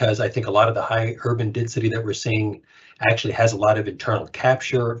because I think a lot of the high urban density that we're seeing actually has a lot of internal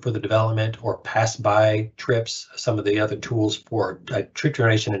capture for the development or pass-by trips, some of the other tools for trip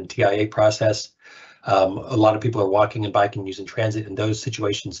generation and TIA process. A lot of people are walking and biking using transit in those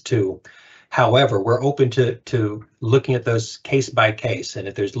situations too. However, we're open to looking at those case by case, and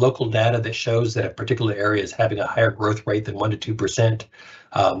if there's local data that shows that a particular area is having a higher growth rate than 1 to 2%,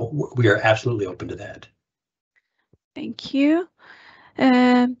 we are absolutely open to that. Thank you.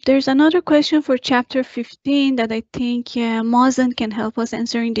 There's another question for chapter 15 that I think Mazen can help us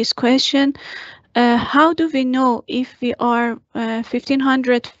answering this question. How do we know if we are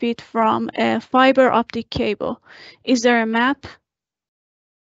 1,500 feet from a fiber optic cable? Is there a map?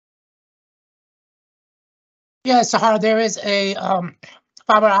 Yeah, Sahar, there is a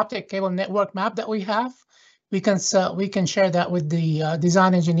fiber optic cable network map that we have. We can share that with the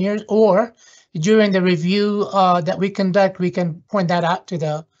design engineers, or during the review that we conduct, we can point that out to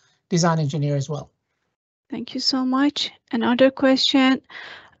the design engineer as well. Thank you so much. Another question.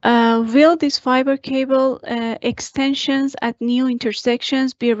 Will these fiber cable extensions at new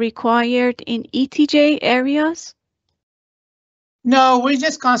intersections be required in ETJ areas? No, we're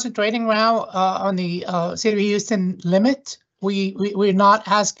just concentrating now on the City of Houston limit. We're not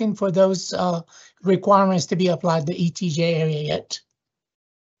asking for those requirements to be applied to ETJ area yet.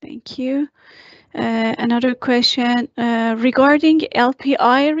 Thank you. Another question regarding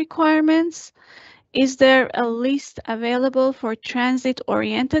LPI requirements. Is there a list available for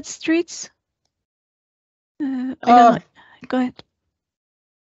transit-oriented streets? I don't know. Go ahead.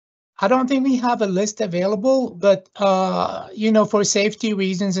 I don't think we have a list available, but you know, for safety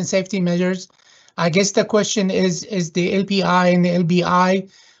reasons and safety measures, I guess the question is the LPI and the LBI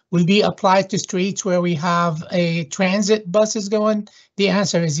will be applied to streets where we have a transit buses going? The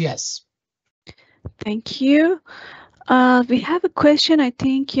answer is yes. Thank you. We have a question, I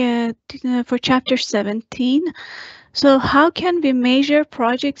think, for chapter 17. So how can we measure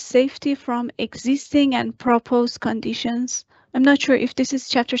project safety from existing and proposed conditions? I'm not sure if this is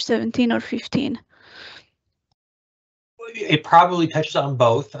chapter 17 or 15. It probably touches on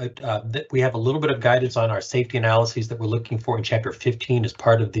both. We have a little bit of guidance on our safety analyses that we're looking for in chapter 15 as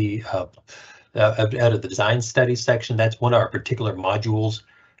part of the out of the design studies section. That's one of our particular modules.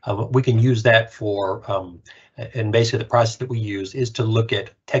 We can use that for, and basically the process that we use is to look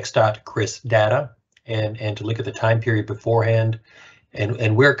at TxDOT CRIS data and to look at the time period beforehand.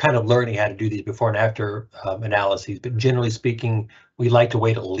 And we're kind of learning how to do these before and after analyses, but generally speaking, we like to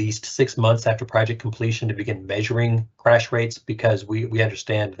wait at least 6 months after project completion to begin measuring crash rates, because we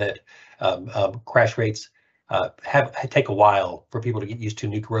understand that crash rates take a while for people to get used to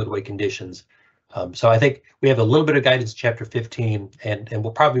new roadway conditions. So I think we have a little bit of guidance in chapter 15, and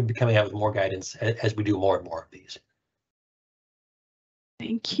we'll probably be coming out with more guidance as we do more and more of these.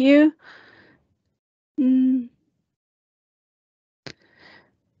 Thank you.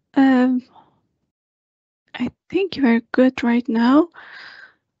 I think we're good right now.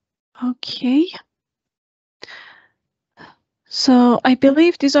 Okay. So I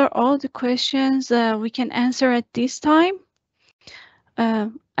believe these are all the questions we can answer at this time.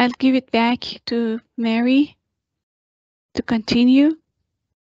 I'll give it back to Mary to continue.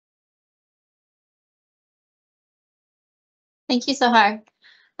 Thank you, Sahar.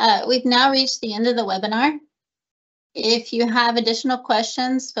 We've now reached the end of the webinar. If you have additional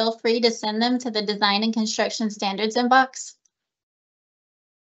questions, feel free to send them to the Design and Construction Standards inbox.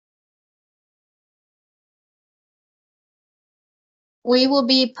 We will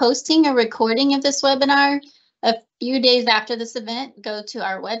be posting a recording of this webinar a few days after this event. Go to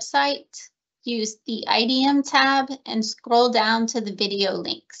our website, use the IDM tab, and scroll down to the video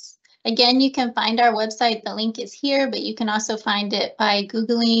links. Again, you can find our website. The link is here, but you can also find it by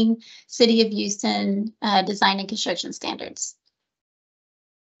Googling City of Houston Design and Construction Standards.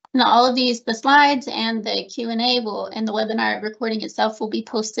 Now, all of these, the slides and the Q&A and the webinar recording itself will be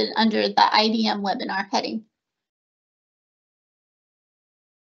posted under the IDM webinar heading.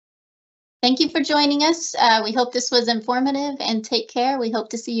 Thank you for joining us. We hope this was informative, and take care. We hope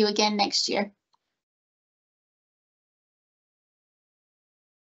to see you again next year.